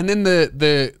then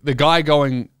the guy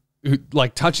going,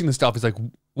 like touching the stuff is like,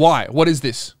 why? What is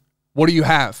this? What do you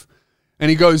have? And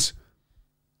he goes,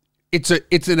 it's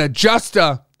an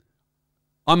adjuster.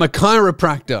 I'm a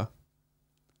chiropractor.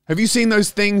 Have you seen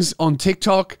those things on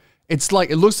TikTok? It's like,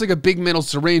 it looks like a big metal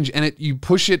syringe and you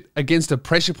push it against a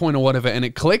pressure point or whatever and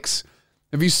it clicks.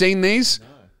 Have you seen these?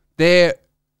 No.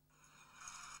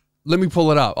 let me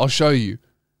pull it up. I'll show you.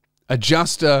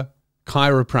 Adjuster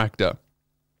chiropractor.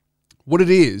 What it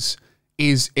is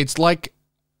it's like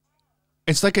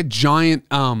a giant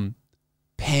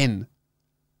pen,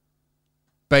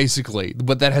 basically,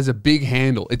 but that has a big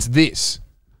handle. It's this.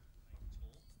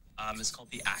 It's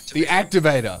called the activator. The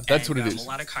activator. That's what it is. A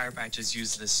lot of chiropractors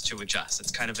use this to adjust.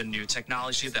 It's kind of a new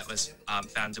technology that was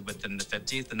founded within the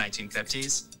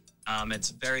 1950s. It's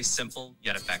very simple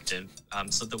yet effective.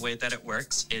 So the way that it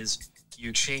works is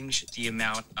you change the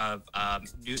amount of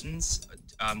newtons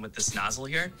with this nozzle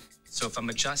here. So if I'm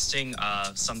adjusting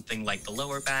something like the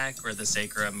lower back or the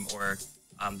sacrum or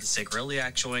the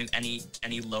sacroiliac joint,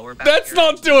 any lower back, that's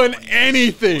not doing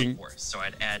anything. So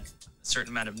I'd add a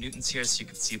certain amount of newtons here, so you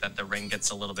can see that the ring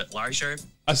gets a little bit larger.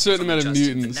 A certain amount of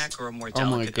newtons. The neck or a more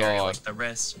delicate area like the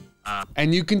wrist.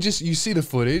 And you can you see the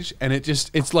footage, and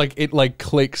it like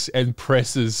clicks and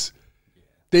presses.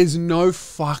 There's no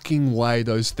fucking way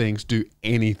those things do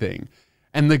anything.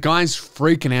 And the guy's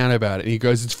freaking out about it. And he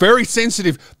goes, it's very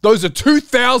sensitive. Those are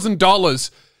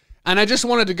 $2,000. And I just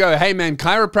wanted to go, hey man,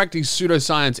 chiropractic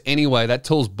pseudoscience anyway. That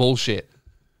tool's bullshit.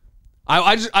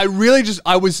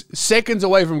 I was seconds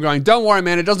away from going, don't worry,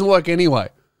 man, it doesn't work anyway.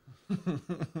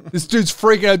 This dude's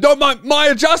freaking out. Don't my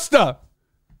adjuster.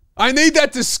 I need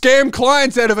that to scam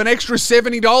clients out of an extra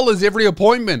 $70 every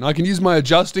appointment. I can use my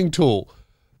adjusting tool.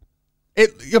 I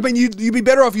mean, you'd be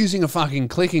better off using a fucking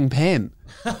clicking pen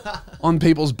on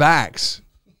people's backs.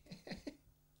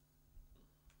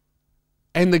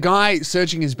 And the guy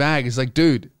searching his bag is like,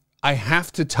 dude, I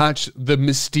have to touch the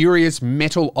mysterious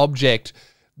metal object.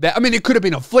 That, I mean, it could have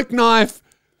been a flick knife.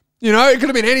 You know, it could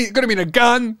have been it could have been a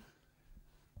gun.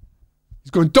 He's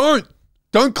going, don't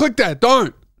click that,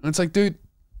 don't. And it's like, dude,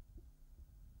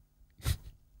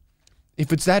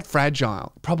 if it's that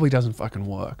fragile, it probably doesn't fucking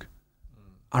work.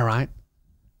 All right?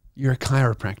 You're a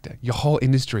chiropractor. Your whole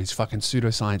industry is fucking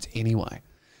pseudoscience anyway.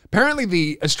 Apparently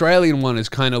the Australian one is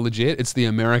kind of legit. It's the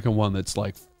American one that's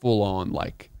like full on,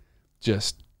 like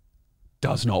just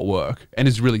does not work and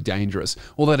is really dangerous.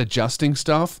 All that adjusting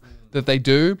stuff that they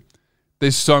do,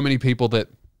 there's so many people that,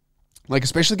 like,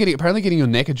 especially apparently getting your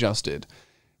neck adjusted,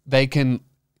 they can,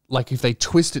 like, if they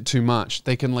twist it too much,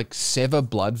 they can like sever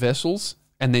blood vessels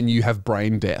and then you have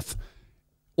brain death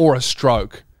or a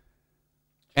stroke.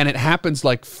 And it happens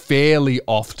like fairly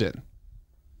often.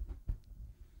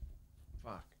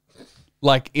 Fuck.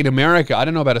 Like in America, I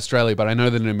don't know about Australia, but I know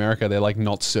that in America they're like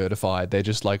not certified. They're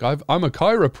just like, I'm a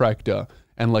chiropractor,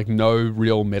 and like no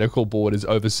real medical board is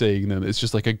overseeing them. It's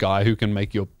just like a guy who can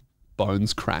make your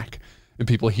bones crack, and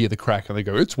people hear the crack and they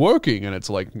go, "It's working," and it's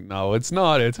like, no, it's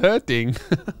not. It's hurting.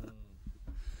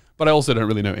 But I also don't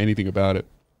really know anything about it.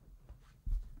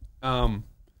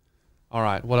 All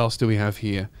right, what else do we have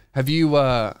here? Have you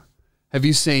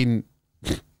seen?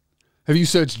 Have you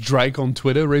searched Drake on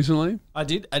Twitter recently? I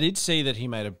did see that he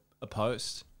made a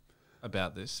post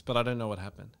about this, but I don't know what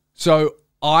happened. So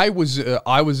I was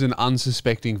an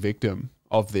unsuspecting victim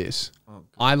of this. Oh,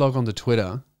 I log onto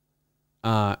Twitter,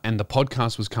 and the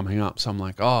podcast was coming up. So I'm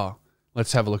like, oh,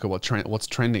 let's have a look at what's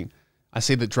trending. I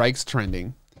see that Drake's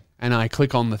trending, and I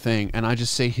click on the thing, and I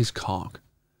just see his cock.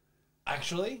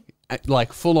 Actually?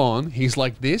 Like full on, he's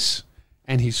like this,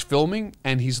 and he's filming,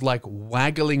 and he's like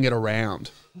waggling it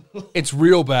around. It's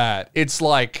real bad. It's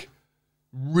like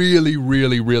really,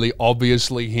 really, really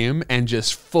obviously him, and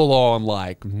just full on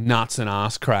like nuts and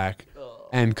ass crack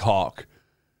and cock,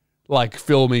 like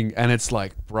filming, and it's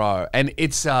like, bro, and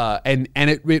it's and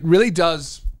it really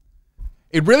does.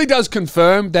 It really does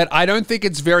confirm that I don't think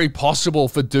it's very possible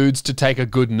for dudes to take a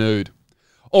good nude,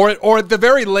 or at the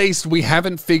very least, we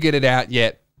haven't figured it out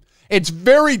yet. It's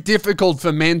very difficult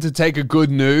for men to take a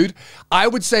good nude. I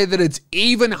would say that it's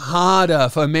even harder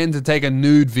for men to take a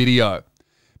nude video,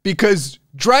 because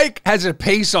Drake has a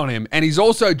piece on him and he's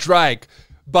also Drake,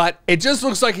 but it just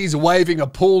looks like he's waving a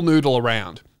pool noodle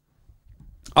around.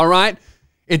 All right?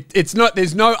 It's not,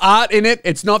 there's no art in it.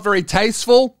 It's not very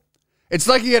tasteful. It's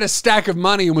like he had a stack of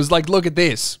money and was like, look at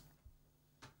this.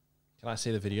 Can I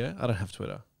see the video? I don't have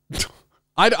Twitter.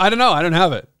 I don't know. I don't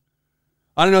have it.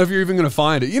 I don't know if you're even going to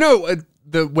find it. You know,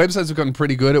 the websites have gotten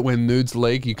pretty good at when nudes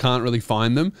leak, you can't really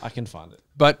find them. I can find it.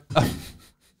 But,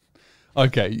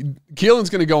 okay, Keelan's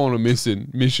going to go on a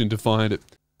mission to find it.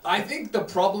 I think the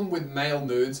problem with male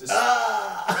nudes is...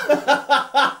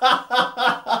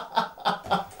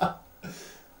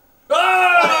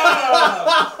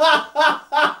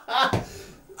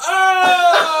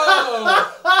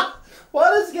 Why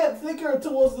does it get thicker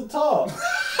towards the top?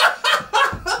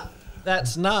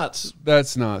 That's nuts.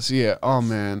 That's nuts, yeah. Oh,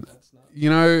 man. You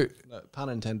know... No, pun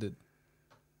intended.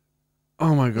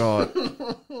 Oh, my God.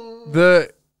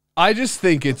 I just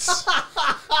think it's...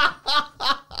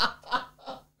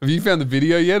 Have you found the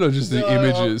video yet, or just the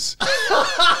images?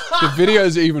 The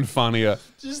videos are even funnier.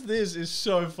 Just this is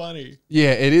so funny.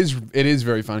 Yeah, it is. It is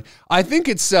very funny. I think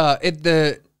it's I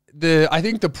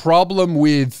think the problem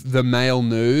with the male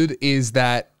nude is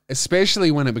that,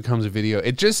 especially when it becomes a video,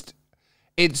 it just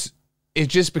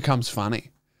becomes funny.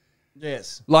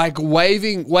 Yes. Like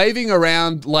waving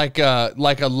around like a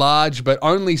large but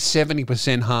only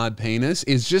 70% hard penis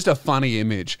is just a funny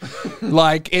image.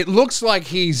 Like, it looks like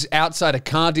he's outside a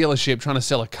car dealership trying to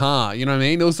sell a car. You know what I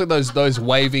mean? It looks like those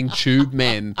waving tube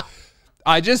men.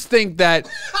 I just think that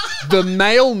the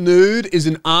male nude is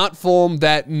an art form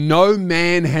that no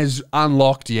man has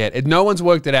unlocked yet. No one's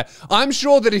worked it out. I'm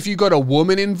sure that if you got a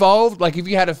woman involved, like if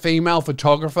you had a female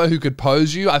photographer who could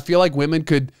pose you, I feel like women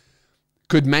could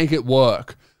make it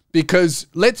work. Because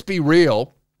let's be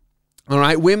real, all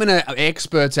right, women are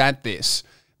experts at this.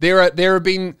 There have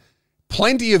been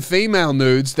plenty of female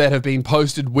nudes that have been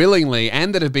posted willingly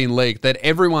and that have been leaked that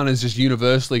everyone has just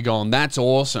universally gone, that's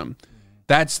awesome.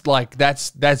 That's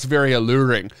very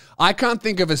alluring. I can't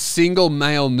think of a single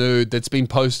male nude that's been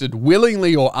posted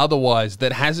willingly or otherwise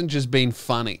that hasn't just been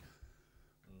funny.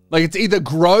 Like, it's either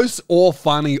gross or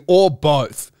funny or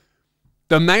both.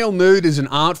 The male nude is an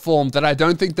art form that I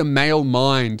don't think the male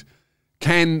mind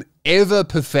can ever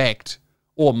perfect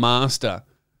or master.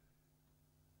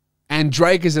 And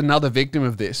Drake is another victim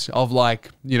of this, of like,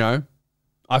 you know,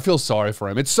 I feel sorry for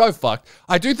him. It's so fucked.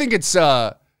 I do think it's,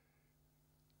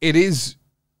 it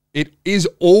is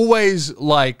always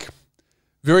like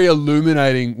very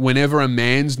illuminating whenever a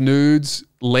man's nudes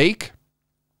leak.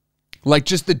 Like,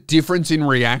 just the difference in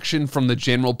reaction from the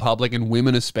general public and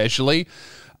women especially,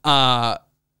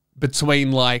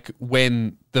 between like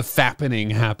when the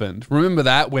fappening happened. Remember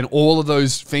that? When all of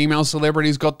those female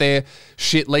celebrities got their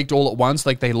shit leaked all at once,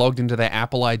 like they logged into their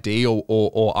Apple ID or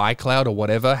iCloud or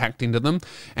whatever, hacked into them,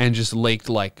 and just leaked,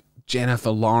 like,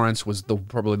 Jennifer Lawrence was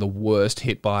probably the worst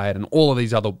hit by it, and all of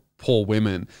these other poor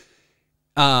women.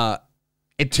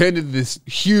 It turned into this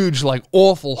huge, like,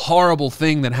 awful, horrible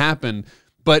thing that happened.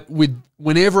 But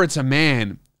whenever it's a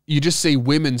man, you just see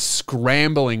women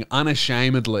scrambling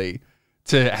unashamedly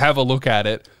to have a look at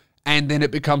it, and then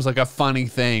it becomes like a funny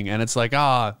thing, and it's like,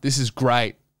 this is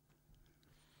great.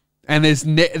 And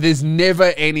there's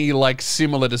never any like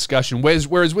similar discussion. Whereas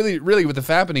really with the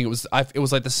fappening, it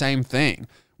was like the same thing,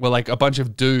 where like a bunch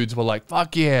of dudes were like,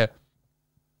 fuck yeah,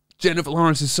 Jennifer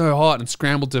Lawrence is so hot, and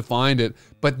scrambled to find it.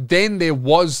 But then there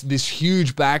was this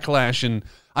huge backlash, and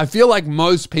I feel like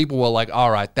most people were like,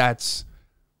 all right, that's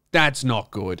not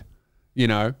good, you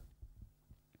know?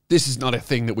 This is not a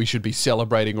thing that we should be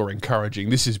celebrating or encouraging.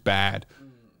 This is bad.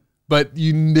 But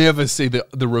you never see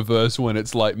the reverse when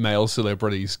it's like male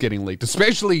celebrities getting leaked,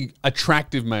 especially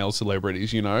attractive male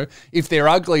celebrities, you know? If they're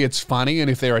ugly, it's funny, and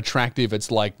if they're attractive,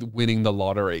 it's like winning the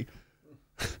lottery.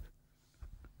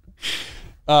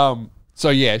 So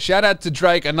yeah, shout out to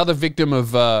Drake, another victim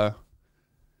of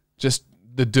just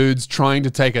the dudes trying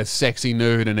to take a sexy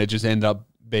nude and it just end up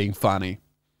being funny.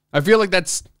 I feel like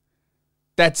that's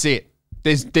it.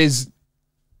 There's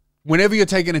whenever you're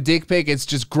taking a dick pic, it's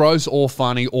just gross or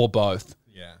funny or both.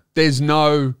 Yeah. There's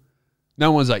no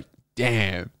one's like,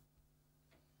 damn.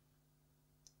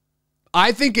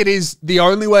 I think it is the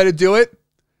only way to do it.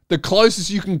 The closest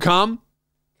you can come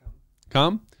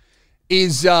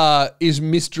is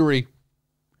mystery.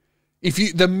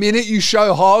 The minute you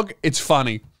show hog, it's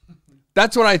funny.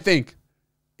 That's what I think.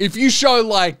 If you show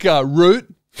like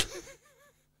root,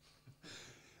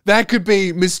 that could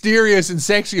be mysterious and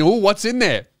sexy. Oh, what's in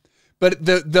there? But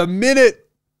the minute,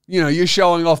 you know, you're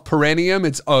showing off perineum,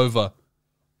 it's over.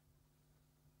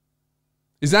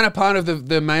 Is that a part of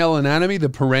the male anatomy, the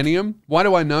perineum? Why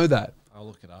do I know that? I'll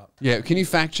look it up. Yeah, can you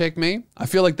fact check me? I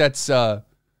feel like that's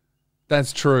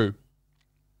true.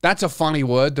 That's a funny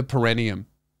word, the perineum.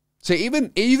 So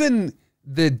even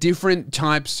the different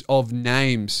types of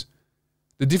names,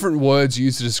 the different words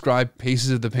used to describe pieces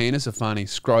of the penis are funny.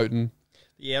 Scrotum.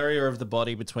 The area of the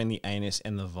body between the anus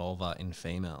and the vulva in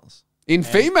females.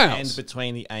 Females? And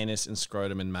between the anus and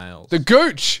scrotum in males. The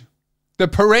gooch. The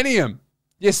perineum.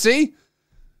 You see?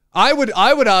 I would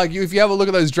argue, if you have a look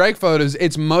at those Drake photos,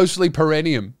 it's mostly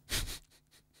perineum.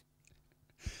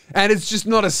 And it's just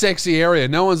not a sexy area.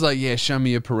 No one's like, yeah, show me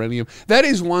your perineum. That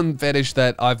is one fetish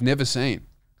that I've never seen.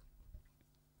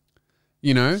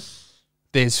 You know?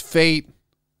 There's feet.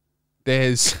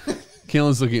 There's...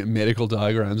 Killen's looking at medical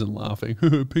diagrams and laughing.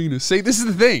 Penis. See, this is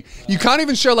the thing. You can't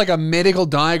even show like a medical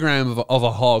diagram of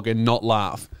a hog and not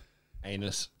laugh.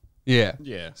 Anus. Yeah.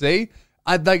 Yeah. See?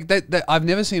 I've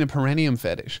never seen a perineum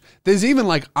fetish. There's even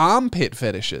like armpit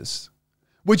fetishes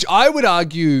Which I would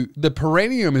argue the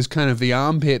perineum is kind of the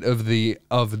armpit of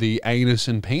the anus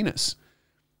and penis.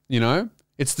 You know?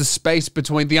 It's the space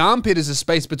between... The armpit is the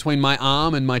space between my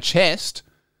arm and my chest.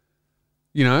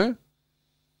 You know?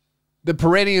 The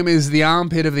perineum is the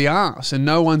armpit of the arse, and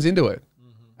no one's into it.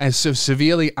 As a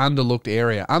severely underlooked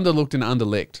area. Underlooked and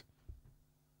underlicked.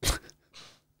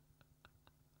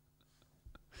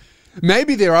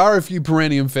 Maybe there are a few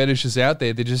perineum fetishes out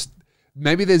there. They're just...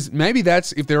 Maybe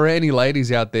that's... If there are any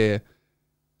ladies out there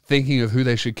thinking of who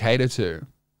they should cater to,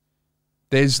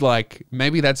 there's like...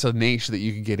 Maybe that's a niche that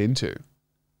you could get into.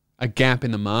 A gap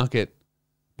in the market,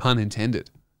 pun intended.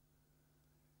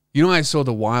 You know, I saw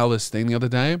the wildest thing the other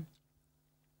day.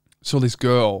 Saw this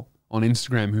girl on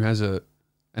Instagram who has an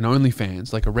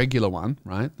OnlyFans, like a regular one,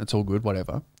 right? That's all good,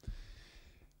 whatever.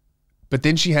 But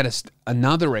then she had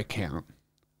another account,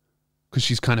 because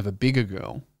she's kind of a bigger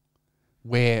girl,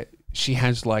 where she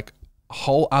has like a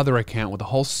whole other account with a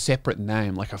whole separate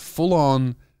name, like a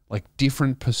full-on, like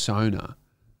different persona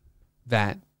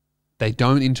that they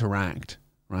don't interact,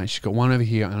 right? She's got one over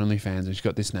here on OnlyFans, and she's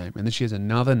got this name. And then she has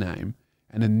another name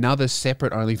and another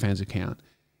separate OnlyFans account.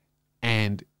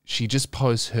 And she just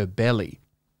posts her belly.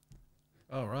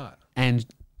 Oh, right. And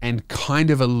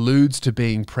kind of alludes to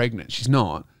being pregnant. She's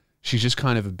not. She's just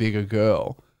kind of a bigger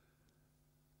girl.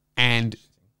 And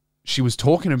she was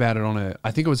talking about it on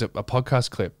I think it was a podcast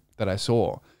clip that I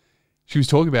saw. She was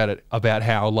talking about it, about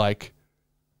how like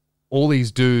all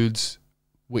these dudes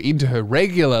were into her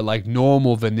regular, like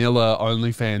normal vanilla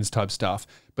OnlyFans type stuff.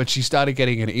 But she started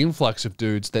getting an influx of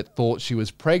dudes that thought she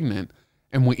was pregnant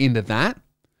and were into that.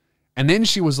 And then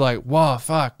she was like, wow,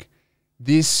 fuck.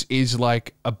 This is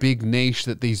like a big niche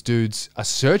that these dudes are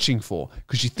searching for.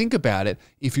 Because you think about it,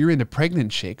 if you're into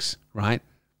pregnant chicks, right,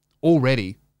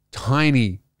 already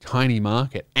tiny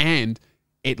market, and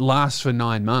it lasts for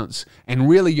 9 months. And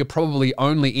really, you're probably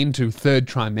only into third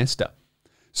trimester.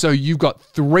 So you've got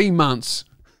 3 months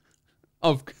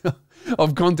of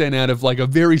content out of like a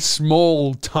very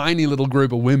small, tiny little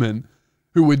group of women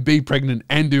who would be pregnant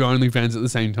and do OnlyFans at the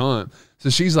same time. So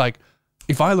she's like,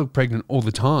 if I look pregnant all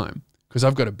the time, because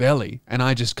I've got a belly and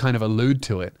I just kind of allude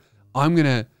to it, I'm going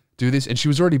to do this. And she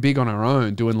was already big on her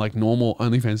own doing like normal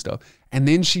OnlyFans stuff. And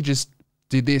then she just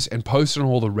did this and posted on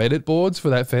all the Reddit boards for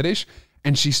that fetish.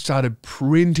 And she started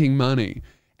printing money.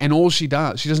 And all she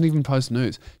does, she doesn't even post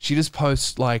nudes. She just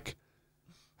posts like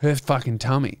her fucking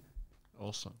tummy.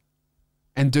 Awesome.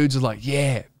 And dudes are like,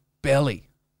 yeah, belly.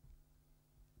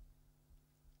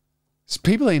 So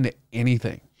people are into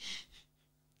anything.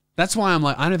 That's why I'm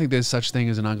like, I don't think there's such thing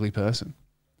as an ugly person.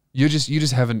 You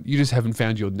just haven't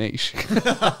found your niche.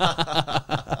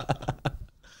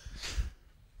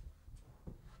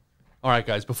 All right,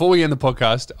 guys, before we end the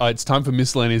podcast, it's time for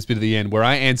miscellaneous bit of the end where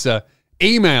I answer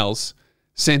emails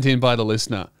sent in by the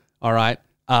listener. All right.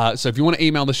 So if you want to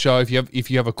email the show, if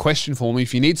you have a question for me,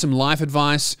 if you need some life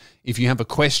advice, if you have a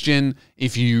question,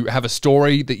 if you have a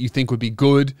story that you think would be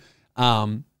good,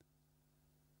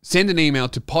 send an email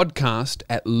to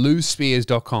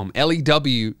podcast@lewspears.com,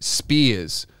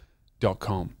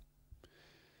 LEWspears.com.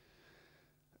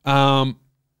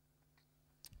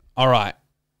 All right.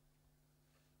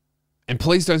 And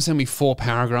please don't send me 4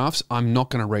 paragraphs. I'm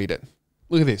not going to read it.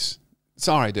 Look at this.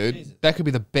 Sorry, dude. Jesus. That could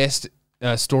be the best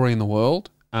story in the world.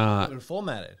 Not even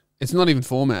formatted. It's not even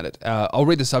formatted. I'll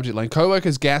read the subject line.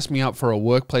 Coworkers gassed me up for a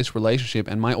workplace relationship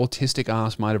and my autistic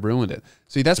ass might have ruined it.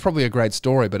 See, that's probably a great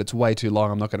story, but it's way too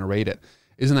long. I'm not going to read it.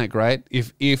 Isn't that great?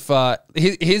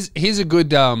 Here's a good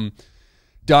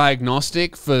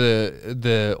diagnostic for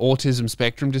the autism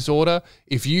spectrum disorder.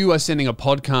 If you are sending a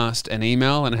podcast an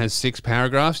email and it has 6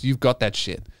 paragraphs, you've got that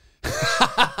shit.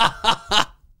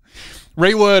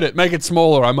 Reword it. Make it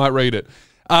smaller. I might read it.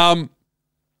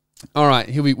 All right,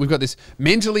 here we've got this.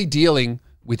 Mentally dealing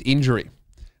with injury.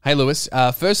 Hey, Lewis.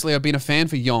 Firstly, I've been a fan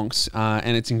for yonks,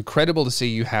 and it's incredible to see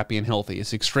you happy and healthy.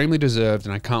 It's extremely deserved,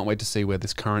 and I can't wait to see where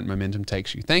this current momentum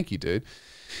takes you. Thank you, dude.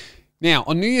 Now,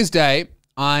 on New Year's Day,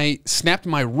 I snapped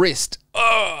my wrist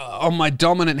on my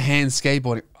dominant hand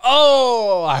skateboarding.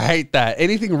 Oh, I hate that.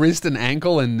 Anything wrist and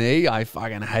ankle and knee, I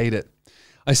fucking hate it.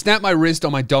 I snapped my wrist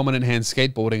on my dominant hand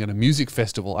skateboarding at a music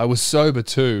festival. I was sober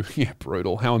too. Yeah,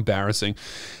 brutal. How embarrassing.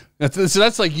 So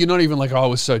that's like, you're not even like, oh, I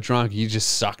was so drunk. You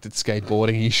just sucked at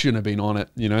skateboarding. You shouldn't have been on it.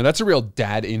 You know, that's a real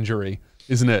dad injury,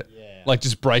 isn't it? Yeah. Like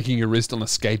just breaking your wrist on a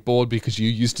skateboard because you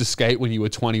used to skate when you were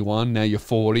 21. Now you're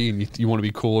 40 and you want to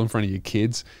be cool in front of your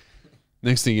kids.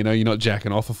 Next thing you know, you're not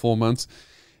jacking off for 4 months.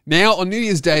 Now, on New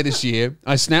Year's Day this year,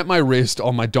 I snapped my wrist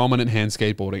on my dominant hand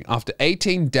skateboarding. After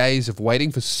 18 days of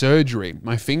waiting for surgery,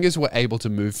 my fingers were able to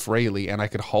move freely and I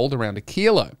could hold around 1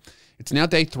 kilo. It's now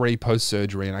day 3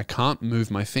 post-surgery and I can't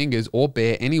move my fingers or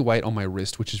bear any weight on my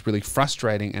wrist, which is really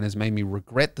frustrating and has made me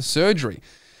regret the surgery.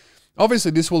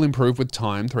 Obviously, this will improve with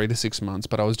time, 3 to 6 months,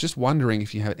 but I was just wondering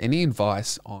if you had any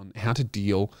advice on how to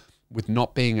deal with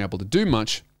not being able to do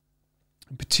much,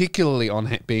 particularly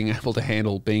on being able to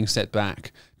handle being set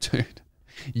back. Dude,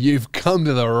 you've come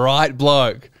to the right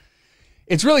bloke.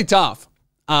 It's really tough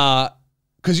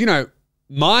because, you know,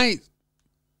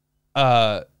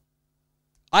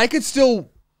 I could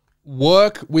still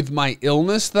work with my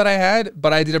illness that I had,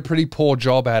 but I did a pretty poor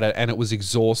job at it and it was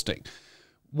exhausting.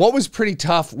 What was pretty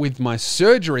tough with my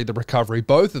surgery, the recovery,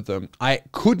 both of them, I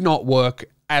could not work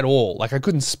at all. Like I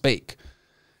couldn't speak,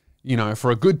 you know,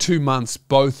 for a good 2 months,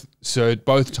 both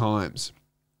times.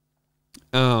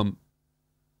 And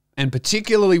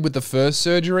particularly with the first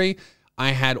surgery, I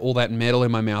had all that metal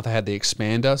in my mouth. I had the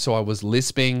expander, so I was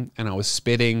lisping and I was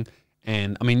spitting.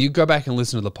 And I mean, you go back and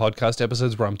listen to the podcast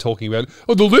episodes where I'm talking about,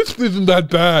 oh, the lisp isn't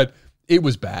that bad. It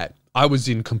was bad. I was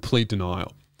in complete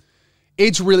denial.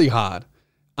 It's really hard.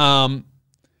 And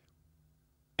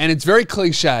it's very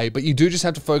cliche, but you do just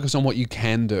have to focus on what you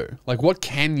can do. Like, what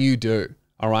can you do?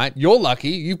 All right. You're lucky.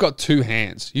 You've got 2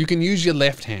 hands. You can use your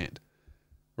left hand.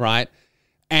 Right.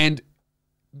 And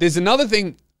there's another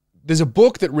thing. There's a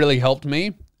book that really helped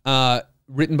me,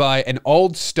 written by an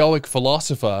old Stoic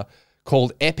philosopher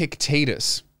called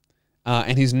Epictetus.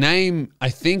 And his name, I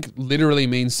think, literally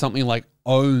means something like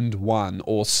owned one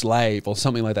or slave or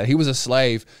something like that. He was a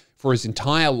slave for his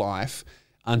entire life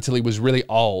until he was really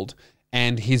old.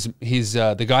 And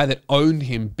the guy that owned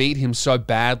him beat him so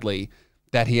badly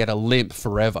that he had a limp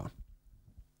forever.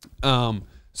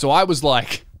 So I was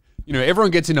like, you know, everyone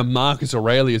gets into Marcus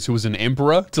Aurelius, who was an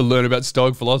emperor, to learn about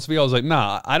Stoic philosophy. I was like,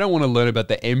 nah, I don't want to learn about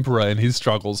the emperor and his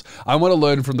struggles. I want to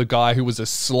learn from the guy who was a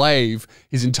slave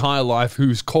his entire life,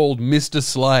 who's called Mr.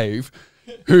 Slave,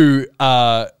 who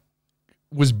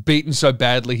was beaten so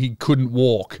badly he couldn't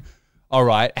walk. All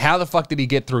right, how the fuck did he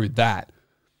get through that?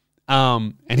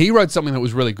 And he wrote something that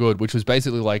was really good, which was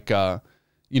basically like,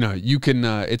 you know, you can,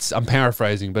 I'm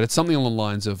paraphrasing, but it's something along the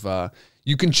lines of,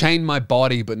 you can chain my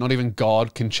body, but not even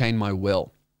God can chain my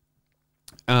will.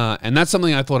 And that's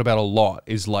something I thought about a lot,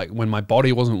 is like when my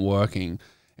body wasn't working,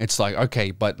 it's like,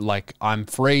 okay, but like I'm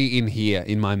free in here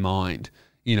in my mind.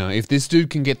 You know, if this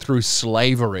dude can get through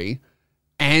slavery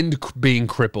and being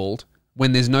crippled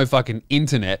when there's no fucking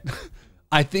internet,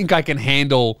 I think I can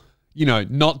handle, you know,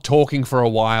 not talking for a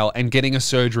while and getting a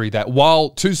surgery that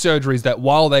two surgeries that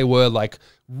while they were like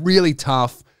really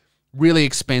tough, really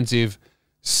expensive,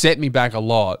 set me back a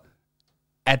lot,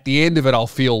 at the end of it, I'll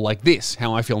feel like this,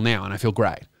 how I feel now, and I feel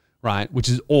great, right? Which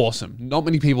is awesome. Not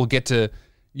many people get to,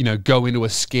 you know, go into a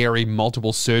scary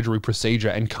multiple surgery procedure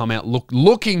and come out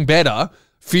looking better,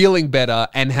 feeling better,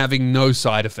 and having no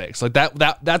side effects. Like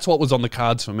that's what was on the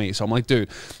cards for me. So I'm like,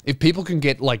 dude, if people can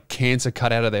get like cancer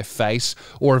cut out of their face,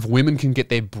 or if women can get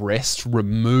their breasts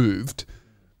removed,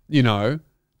 you know,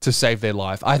 to save their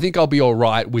life, I think I'll be all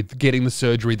right with getting the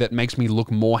surgery that makes me look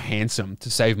more handsome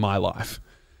to save my life.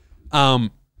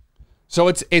 So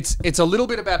it's a little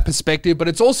bit about perspective, but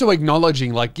it's also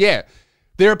acknowledging, like, yeah,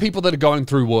 there are people that are going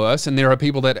through worse, and there are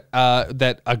people that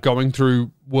are going through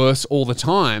worse all the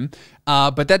time.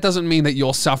 But that doesn't mean that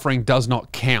your suffering does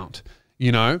not count.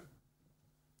 You know,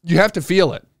 you have to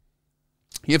feel it.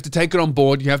 You have to take it on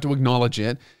board. You have to acknowledge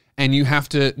it, and you have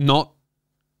to not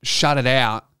shut it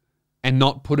out and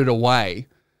not put it away.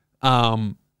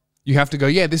 You have to go,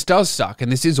 yeah, this does suck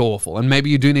and this is awful. And maybe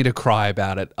you do need to cry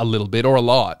about it a little bit or a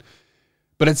lot.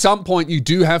 But at some point you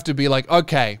do have to be like,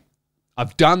 okay,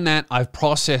 I've done that. I've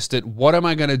processed it. What am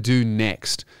I going to do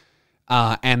next?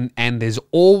 And there's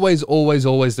always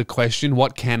the question,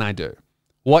 what can I do?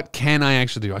 What can I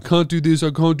actually do? I can't do this. I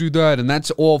can't do that. And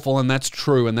that's awful. And that's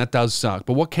true. And that does suck.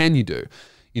 But what can you do?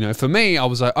 You know, for me, I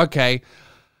was like, okay,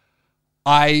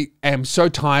 I am so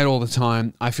tired all the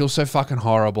time. I feel so fucking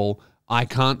horrible. I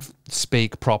can't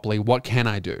speak properly. What can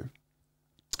I do?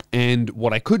 And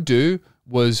what I could do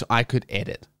was I could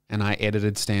edit, and I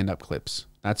edited stand-up clips.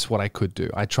 That's what I could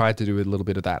do. I tried to do a little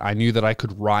bit of that. I knew that I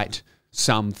could write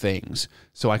some things,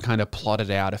 so I kind of plotted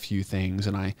out a few things,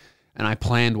 and I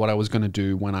planned what I was going to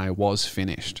do when I was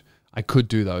finished. I could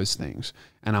do those things,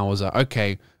 and I was like,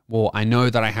 okay, well, I know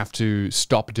that I have to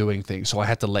stop doing things, so I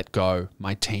had to let go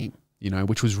my team, you know,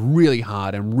 which was really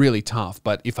hard and really tough.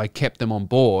 But if I kept them on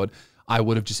board, I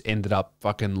would have just ended up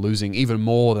fucking losing even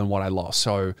more than what I lost.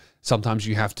 So sometimes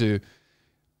you have to,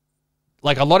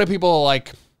 like, a lot of people are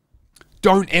like,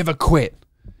 don't ever quit.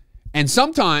 And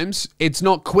sometimes it's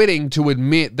not quitting to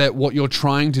admit that what you're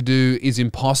trying to do is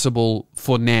impossible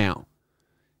for now.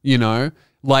 You know,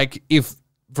 like if,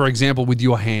 for example, with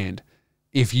your hand,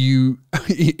 if you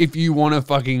if you want to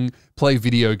fucking play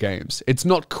video games. It's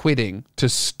not quitting to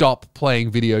stop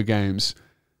playing video games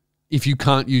if you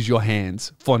can't use your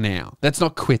hands for now. That's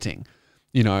not quitting,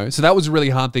 you know? So that was a really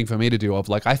hard thing for me to do. Of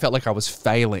like, I felt like I was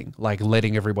failing, like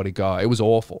letting everybody go. It was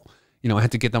awful. You know, I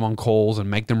had to get them on calls and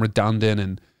make them redundant,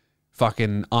 and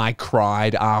fucking I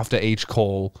cried after each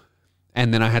call.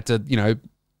 And then I had to, you know,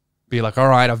 be like, all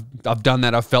right, I've done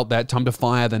that. I've felt that. Time to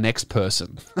fire the next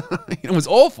person. It was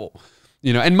awful,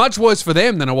 you know, and much worse for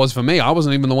them than it was for me. I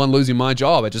wasn't even the one losing my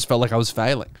job. I just felt like I was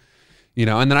failing, you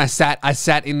know. And then I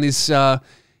sat in this, you know,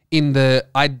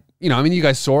 I mean, you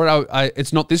guys saw it.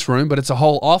 It's not this room, but it's a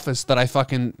whole office that I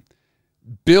fucking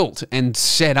built and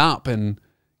set up. And,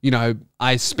 you know,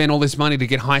 I spent all this money to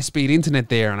get high-speed internet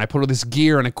there. And I put all this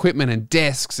gear and equipment and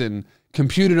desks and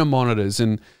computer monitors.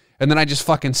 And then I just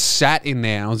fucking sat in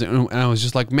there. And I was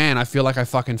just like, man, I feel like I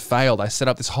fucking failed. I set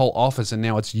up this whole office and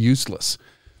now it's useless.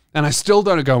 And I still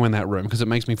don't go in that room because it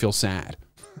makes me feel sad.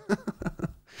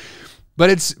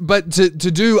 But to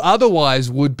do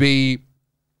otherwise would be,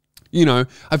 you know,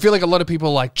 I feel like a lot of people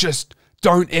are like, just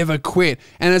don't ever quit.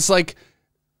 And it's like,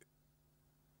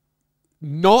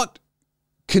 not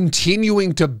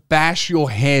continuing to bash your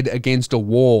head against a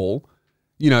wall,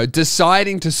 you know,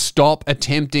 deciding to stop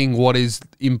attempting what is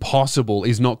impossible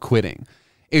is not quitting.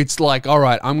 It's like, all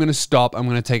right, I'm going to stop. I'm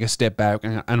going to take a step back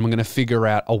and I'm going to figure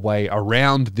out a way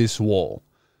around this wall.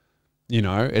 You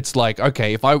know, it's like,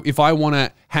 okay, if I want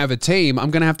to have a team, I'm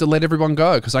going to have to let everyone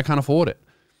go because I can't afford it.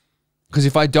 Because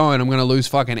if I don't, I'm going to lose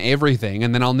fucking everything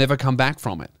and then I'll never come back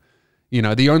from it. You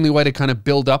know, the only way to kind of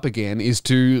build up again is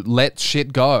to let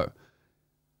shit go,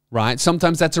 right?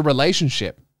 Sometimes that's a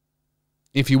relationship.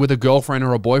 If you're with a girlfriend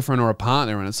or a boyfriend or a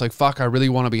partner and it's like, fuck, I really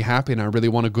want to be happy and I really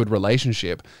want a good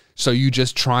relationship. So you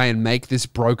just try and make this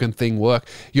broken thing work.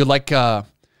 You're like, I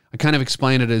kind of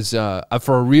explain it as,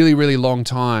 for a really, really long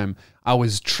time, I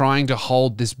was trying to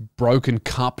hold this broken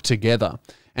cup together.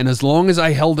 And as long as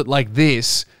I held it like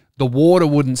this, the water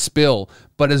wouldn't spill.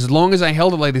 But as long as I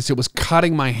held it like this, it was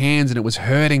cutting my hands and it was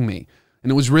hurting me.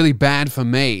 And it was really bad for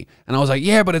me. And I was like,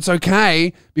 yeah, but it's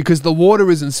okay because the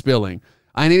water isn't spilling.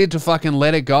 I needed to fucking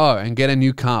let it go and get a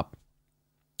new cup.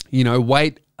 You know,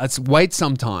 wait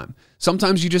sometime.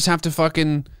 Sometimes you just have to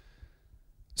fucking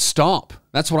stop.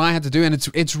 That's what I had to do. And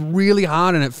it's really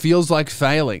hard and it feels like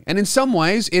failing. And in some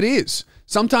ways it is.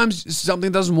 Sometimes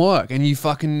something doesn't work and you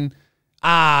fucking,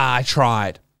 I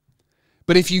tried.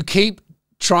 But if you keep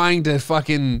trying to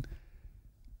fucking,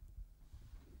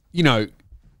 you know,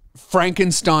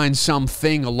 Frankenstein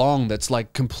something along that's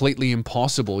like completely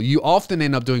impossible, you often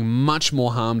end up doing much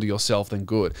more harm to yourself than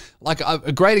good. Like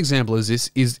a great example is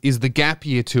this is the gap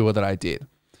year tour that I did.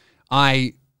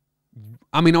 I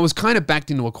mean, I was kind of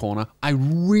backed into a corner. I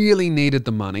really needed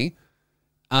the money.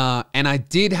 And I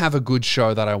did have a good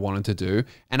show that I wanted to do.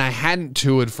 And I hadn't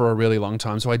toured for a really long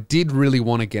time. So I did really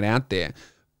want to get out there.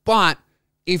 But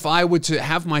if I were to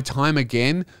have my time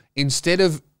again, instead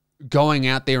of going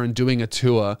out there and doing a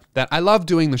tour that I love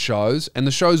doing the shows and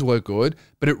the shows were good,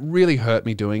 but it really hurt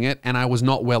me doing it. And I was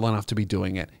not well enough to be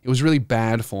doing it. It was really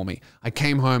bad for me. I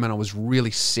came home and I was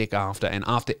really sick after. And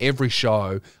after every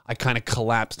show, I kind of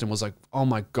collapsed and was like, oh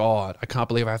my God, I can't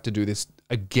believe I have to do this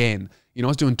again. You know,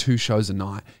 I was doing 2 shows a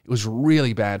night. It was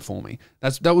really bad for me.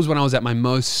 That was when I was at my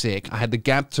most sick. I had the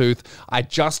gap tooth. I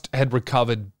just had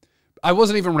recovered. I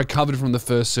wasn't even recovered from the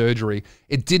first surgery.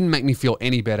 It didn't make me feel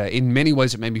any better. In many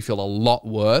ways, it made me feel a lot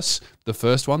worse, the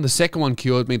first one. The second one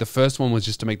cured me. The first one was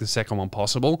just to make the second one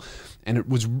possible. And it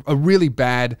was a really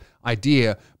bad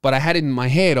idea. But I had it in my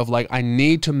head of like, I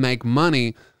need to make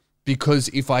money because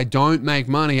if I don't make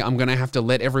money, I'm going to have to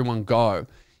let everyone go.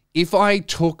 If I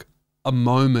took a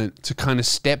moment to kind of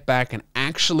step back and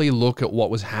actually look at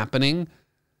what was happening,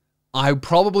 I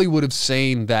probably would have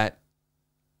seen that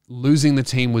losing the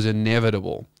team was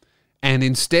inevitable. And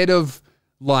instead of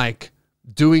like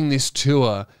doing this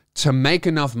tour to make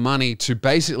enough money to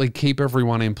basically keep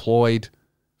everyone employed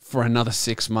for another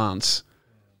 6 months,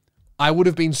 I would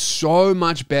have been so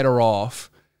much better off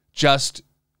just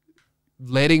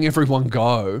letting everyone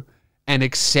go and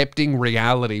accepting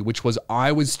reality, which was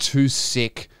I was too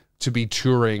sick to be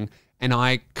touring and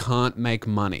I can't make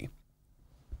money.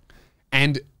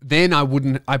 And then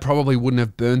I probably wouldn't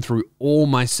have burned through all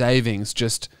my savings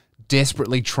just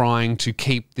desperately trying to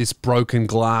keep this broken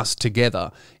glass together.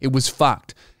 It was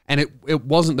fucked. And it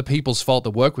wasn't the people's fault that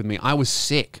worked with me. I was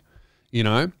sick, you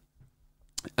know?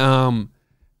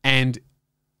 And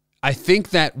I think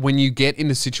that when you get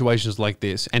into situations like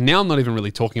this, and now I'm not even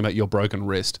really talking about your broken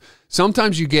wrist,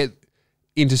 sometimes you get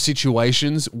into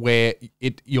situations where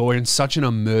you're in such an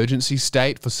emergency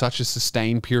state for such a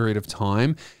sustained period of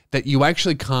time that you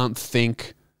actually can't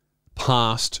think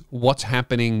past what's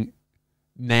happening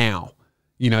now.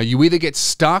 You know, you either get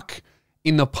stuck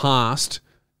in the past,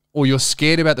 or you're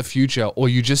scared about the future, or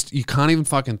you can't even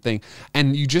fucking think.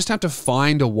 And you just have to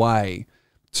find a way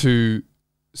to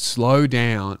slow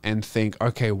down and think,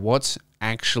 okay, what's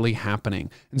actually happening?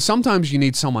 And sometimes you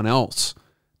need someone else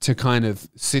to kind of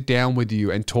sit down with you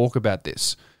and talk about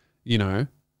this, you know?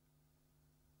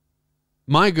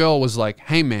 My girl was like,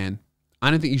 hey man,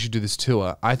 I don't think you should do this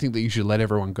tour. I think that you should let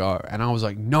everyone go. And I was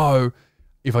like, no,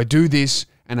 if I do this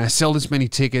and I sell this many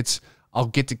tickets, I'll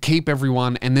get to keep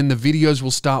everyone, and then the videos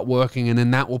will start working, and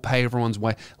then that will pay everyone's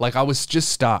way. Like, I was just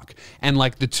stuck. And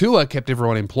like, the tour kept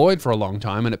everyone employed for a long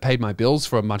time, and it paid my bills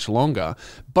for much longer.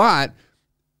 But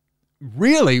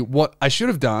really, what I should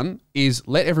have done is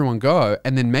let everyone go,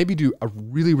 and then maybe do a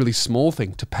really, really small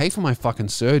thing to pay for my fucking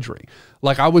surgery.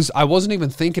 Like, I wasn't even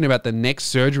thinking about the next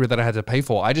surgery that I had to pay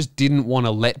for. I just didn't want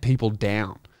to let people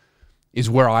down, is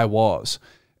where I was.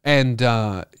 And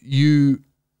you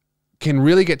can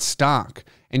really get stuck,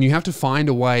 and you have to find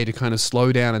a way to kind of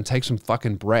slow down and take some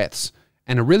fucking breaths.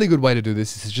 And a really good way to do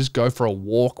this is to just go for a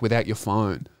walk without your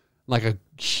phone, like a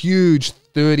huge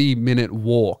 30-minute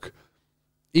walk.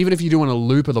 Even if you're doing a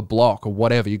loop of the block or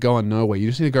whatever, you're going nowhere. You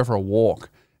just need to go for a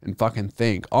walk and fucking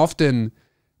think. Often,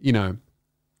 you know,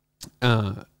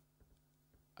 I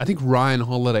think Ryan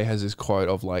Holiday has this quote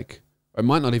of like, or it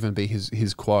might not even be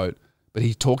his quote, but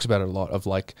he talks about it a lot of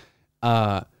like,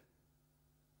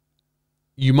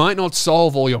 you might not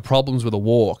solve all your problems with a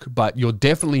walk, but you're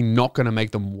definitely not going to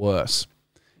make them worse.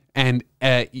 And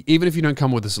even if you don't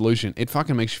come with a solution, it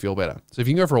fucking makes you feel better. So if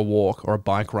you can go for a walk or a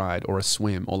bike ride or a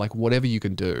swim or like whatever you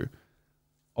can do,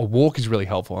 a walk is really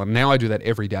helpful. And now I do that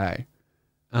every day.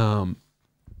 And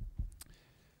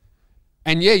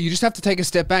yeah, you just have to take a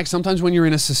step back. Sometimes when you're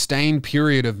in a sustained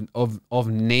period of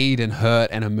need and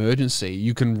hurt and emergency,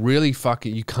 you can really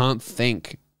you can't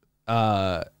think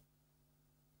of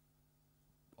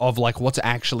like what's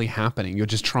actually happening. You're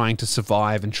just trying to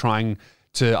survive and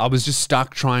I was just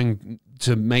stuck trying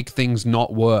to make things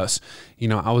not worse. You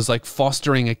know, I was like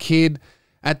fostering a kid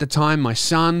at the time, my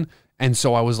son. And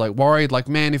so I was like worried, like,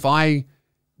 man, if I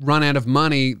run out of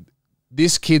money,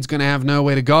 this kid's going to have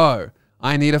nowhere to go.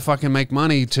 I need to fucking make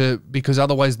money because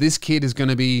otherwise this kid is going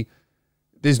to be,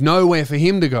 there's nowhere for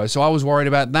him to go. So I was worried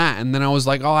about that. And then I was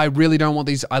like, oh, I really don't want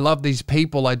I love these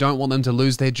people. I don't want them to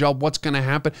lose their job. What's going to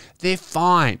happen? They're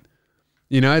fine.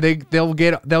 You know, they'll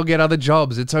get other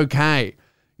jobs. It's okay.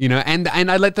 You know, and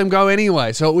I let them go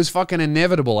anyway. So it was fucking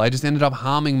inevitable. I just ended up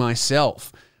harming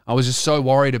myself. I was just so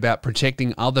worried about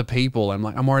protecting other people. I'm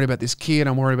like, I'm worried about this kid.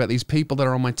 I'm worried about these people that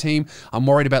are on my team. I'm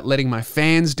worried about letting my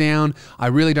fans down. I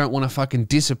really don't want to fucking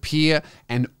disappear.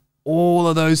 And all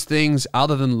of those things,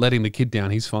 other than letting the kid down,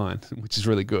 he's fine, which is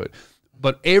really good.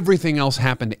 But everything else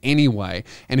happened anyway.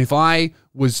 And if I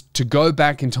was to go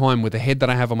back in time with the head that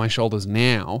I have on my shoulders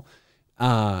now,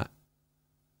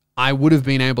 I would have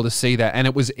been able to see that. And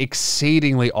it was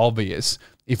exceedingly obvious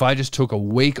if I just took a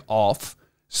week off,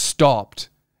 stopped,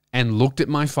 and looked at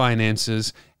my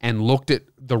finances and looked at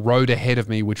the road ahead of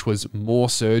me, which was more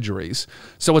surgeries.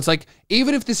 So it's like,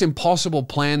 even if this impossible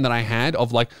plan that I had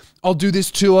of like, I'll do this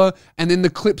tour and then the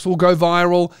clips will go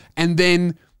viral and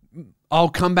then I'll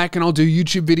come back and I'll do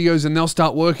YouTube videos and they'll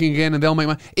start working again and they'll make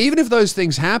money. Even if those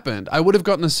things happened, I would have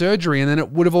gotten a surgery and then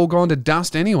it would have all gone to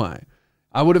dust anyway.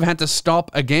 I would have had to stop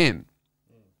again.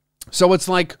 So it's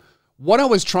like, what I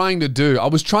was trying to do, I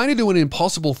was trying to do an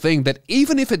impossible thing that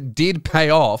even if it did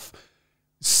pay off,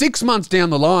 6 months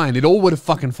down the line, it all would have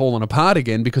fucking fallen apart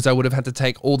again because I would have had to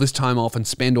take all this time off and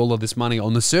spend all of this money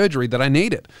on the surgery that I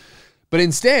needed. But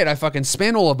instead, I fucking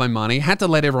spent all of my money, had to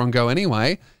let everyone go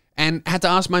anyway, and had to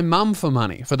ask my mum for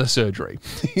money for the surgery,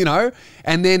 you know?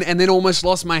 And then almost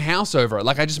lost my house over it.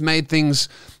 Like, I just made things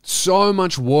so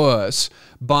much worse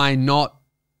by not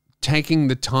taking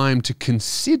the time to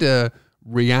consider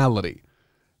reality.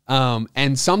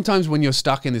 And sometimes when you're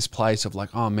stuck in this place of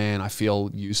like, oh man, I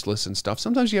feel useless and stuff,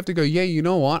 sometimes you have to go, yeah, you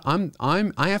know what?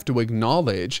 I have to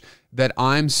acknowledge that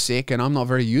I'm sick and I'm not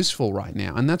very useful right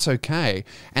now. And that's okay.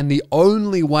 And the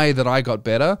only way that I got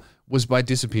better was by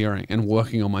disappearing and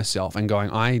working on myself and going,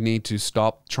 I need to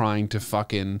stop trying to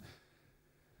fucking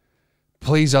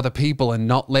please other people and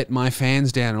not let my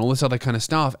fans down and all this other kind of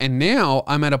stuff. And now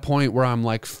I'm at a point where I'm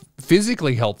like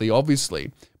physically healthy,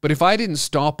 obviously. But if I didn't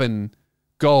stop and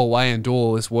go away and do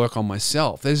all this work on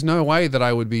myself, there's no way that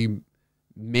I would be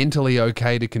mentally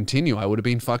okay to continue. I would have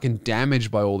been fucking damaged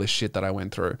by all this shit that I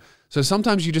went through. So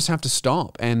sometimes you just have to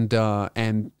stop and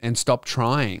stop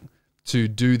trying to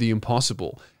do the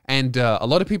impossible. And a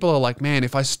lot of people are like, man,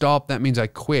 if I stop, that means I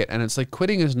quit. And it's like,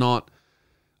 quitting is not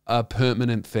a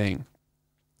permanent thing,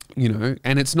 you know,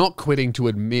 and it's not quitting to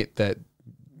admit that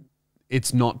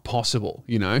it's not possible,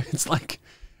 you know. It's like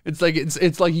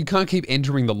you can't keep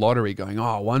entering the lottery going,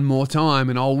 oh, one more time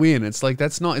and I'll win. It's like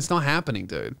it's not happening,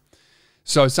 dude.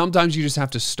 So sometimes you just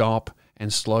have to stop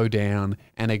and slow down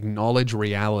and acknowledge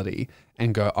reality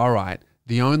and go, all right,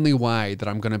 the only way that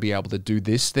I'm going to be able to do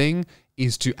this thing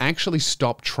is to actually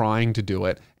stop trying to do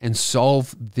it and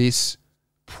solve this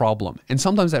problem. And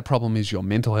sometimes that problem is your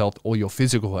mental health or your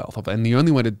physical health. And the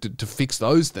only way to fix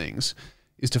those things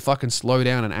is to fucking slow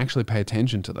down and actually pay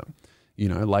attention to them. You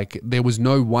know, like there was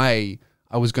no way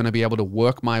I was going to be able to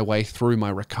work my way through my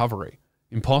recovery.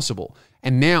 Impossible.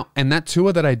 And that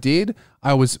tour that I did,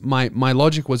 my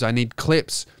logic was I need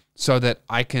clips so that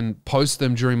I can post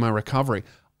them during my recovery.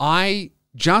 I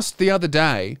just the other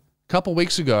day, a couple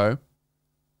weeks ago,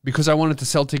 because I wanted to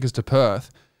sell tickets to Perth,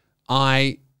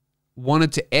 I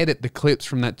wanted to edit the clips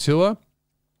from that tour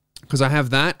because I have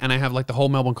that and I have like the whole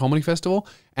Melbourne Comedy Festival,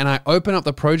 and I open up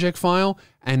the project file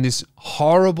and this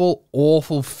horrible,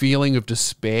 awful feeling of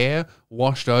despair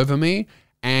washed over me,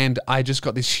 and I just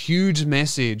got this huge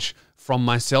message from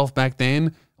myself back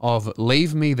then of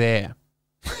leave me there.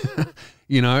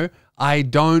 You know, I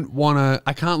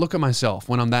can't look at myself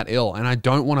when I'm that ill, and I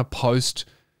don't want to post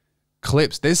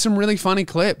clips. There's some really funny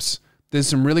clips. There's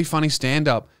some really funny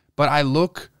stand-up, but I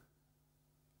look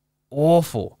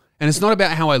awful. And it's not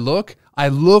about how I look. I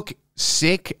look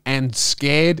sick and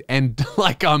scared and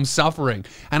like I'm suffering.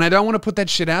 And I don't want to put that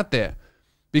shit out there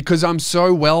because I'm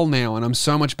so well now and I'm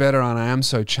so much better and I am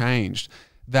so changed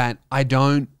that I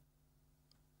don't...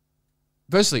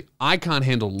 Firstly, I can't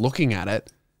handle looking at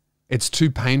it. It's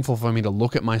too painful for me to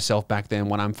look at myself back then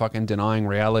when I'm fucking denying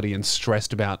reality and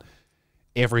stressed about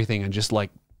everything and just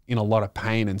like in a lot of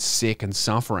pain and sick and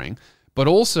suffering. But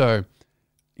also,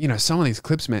 you know, some of these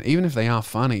clips, man, even if they are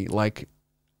funny, like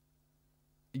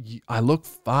I look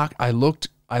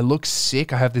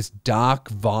sick. I have this dark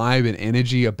vibe and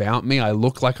energy about me. I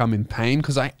look like I'm in pain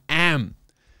because I am.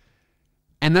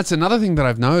 And that's another thing that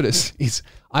I've noticed is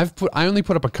I only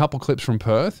put up a couple clips from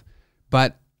Perth,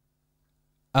 but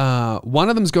one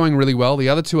of them's going really well. The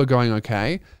other two are going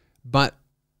okay, but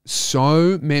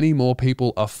so many more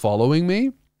people are following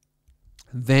me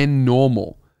than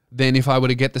normal, than if I were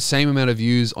to get the same amount of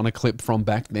views on a clip from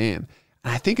back then.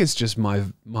 And I think it's just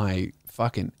my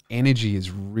fucking energy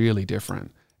is really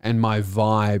different and my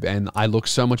vibe, and I look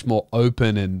so much more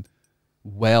open and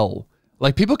well.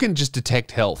 Like people can just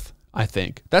detect health, I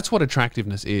think. That's what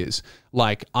attractiveness is.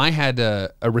 Like I had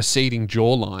a receding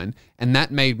jawline, and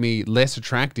that made me less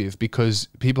attractive because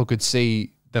people could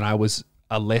see that I was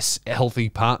a less healthy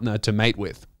partner to mate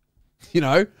with, you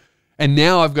know? And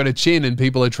now I've got a chin and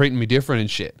people are treating me different and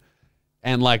shit.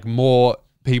 And like more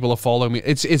people are following me.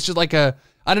 It's just like I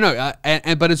don't know.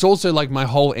 But it's also like my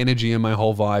whole energy and my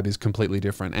whole vibe is completely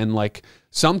different. And like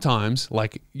sometimes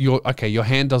like your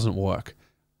hand doesn't work.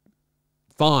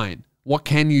 Fine. What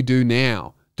can you do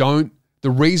now? The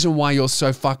reason why you're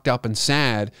so fucked up and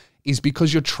sad is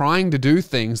because you're trying to do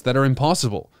things that are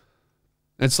impossible.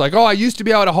 It's like, oh, I used to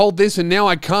be able to hold this and now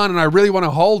I can't and I really want to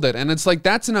hold it. And it's like,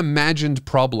 that's an imagined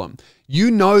problem.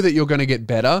 You know that you're going to get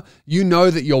better. You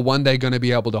know that you're one day going to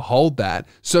be able to hold that.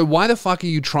 So why the fuck are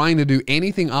you trying to do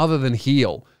anything other than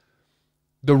heal?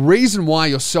 The reason why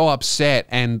you're so upset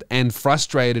and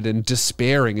frustrated and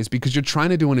despairing is because you're trying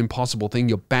to do an impossible thing.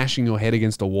 You're bashing your head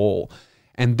against a wall.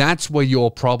 And that's where your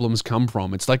problems come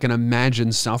from. It's like an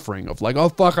imagined suffering of like, oh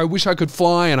fuck, I wish I could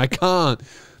fly and I can't.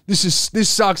 This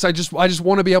sucks. I just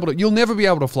want to be able to. You'll never be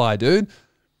able to fly, dude.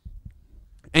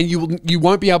 And you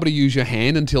won't be able to use your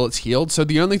hand until it's healed. So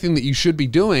the only thing that you should be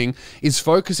doing is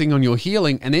focusing on your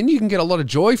healing, and then you can get a lot of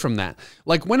joy from that.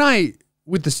 Like when I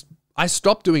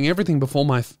stopped doing everything before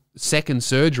my second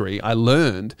surgery. I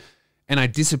learned, and I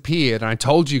disappeared, and I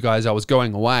told you guys I was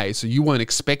going away, so you weren't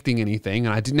expecting anything,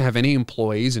 and I didn't have any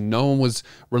employees, and no one was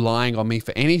relying on me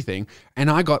for anything. And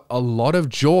I got a lot of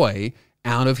joy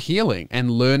out of healing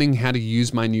and learning how to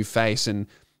use my new face and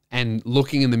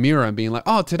looking in the mirror and being like,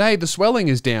 oh, today the swelling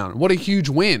is down. What a huge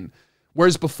win.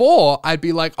 Whereas before, I'd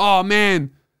be like, oh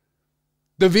man,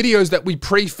 the videos that we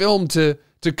pre-filmed to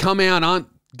come out aren't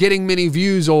getting many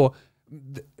views, or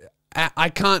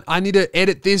I need to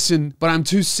edit this, but I'm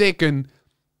too sick, and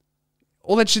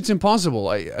all that shit's impossible.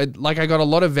 I got a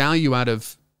lot of value out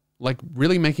of like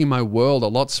really making my world a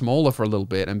lot smaller for a little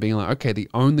bit and being like, okay, the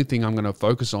only thing I'm going to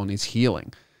focus on is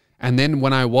healing. And then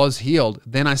when I was healed,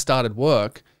 then I started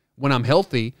work when I'm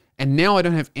healthy, and now I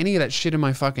don't have any of that shit in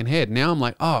my fucking head. Now I'm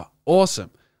like, oh,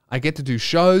 awesome. I get to do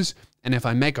shows, and if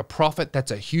I make a profit, that's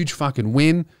a huge fucking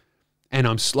win. and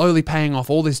I'm slowly paying off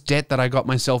all this debt that I got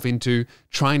myself into,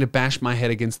 trying to bash my head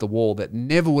against the wall that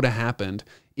never would have happened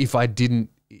if I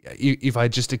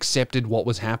just accepted what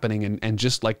was happening and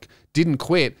just like didn't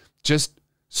quit, just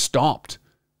stopped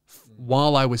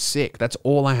while I was sick. That's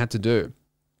all I had to do.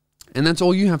 And that's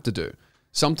all you have to do.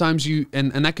 Sometimes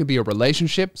and that could be a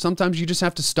relationship. Sometimes you just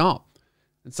have to stop.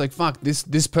 It's like, fuck,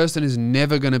 this person is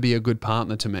never going to be a good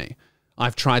partner to me.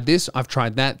 I've tried this, I've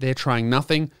tried that, they're trying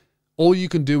nothing. All you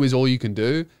can do is all you can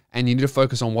do, and you need to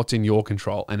focus on what's in your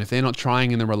control. And if they're not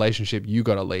trying in the relationship, you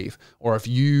got to leave. Or if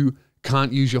you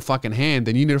can't use your fucking hand,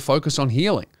 then you need to focus on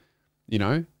healing, you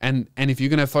know? And if you're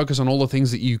going to focus on all the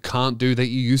things that you can't do that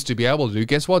you used to be able to do,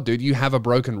 guess what, dude? You have a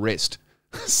broken wrist.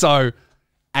 So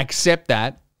accept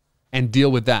that and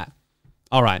deal with that.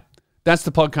 All right. That's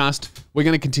the podcast. We're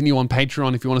going to continue on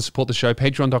Patreon. If you want to support the show,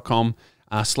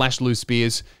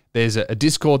 patreon.com/LouSpears. There's a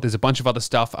Discord. There's a bunch of other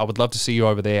stuff. I would love to see you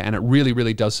over there. And it really,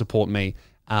 really does support me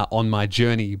on my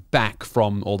journey back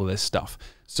from all of this stuff.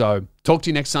 So talk to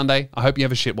you next Sunday. I hope you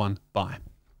have a shit one. Bye.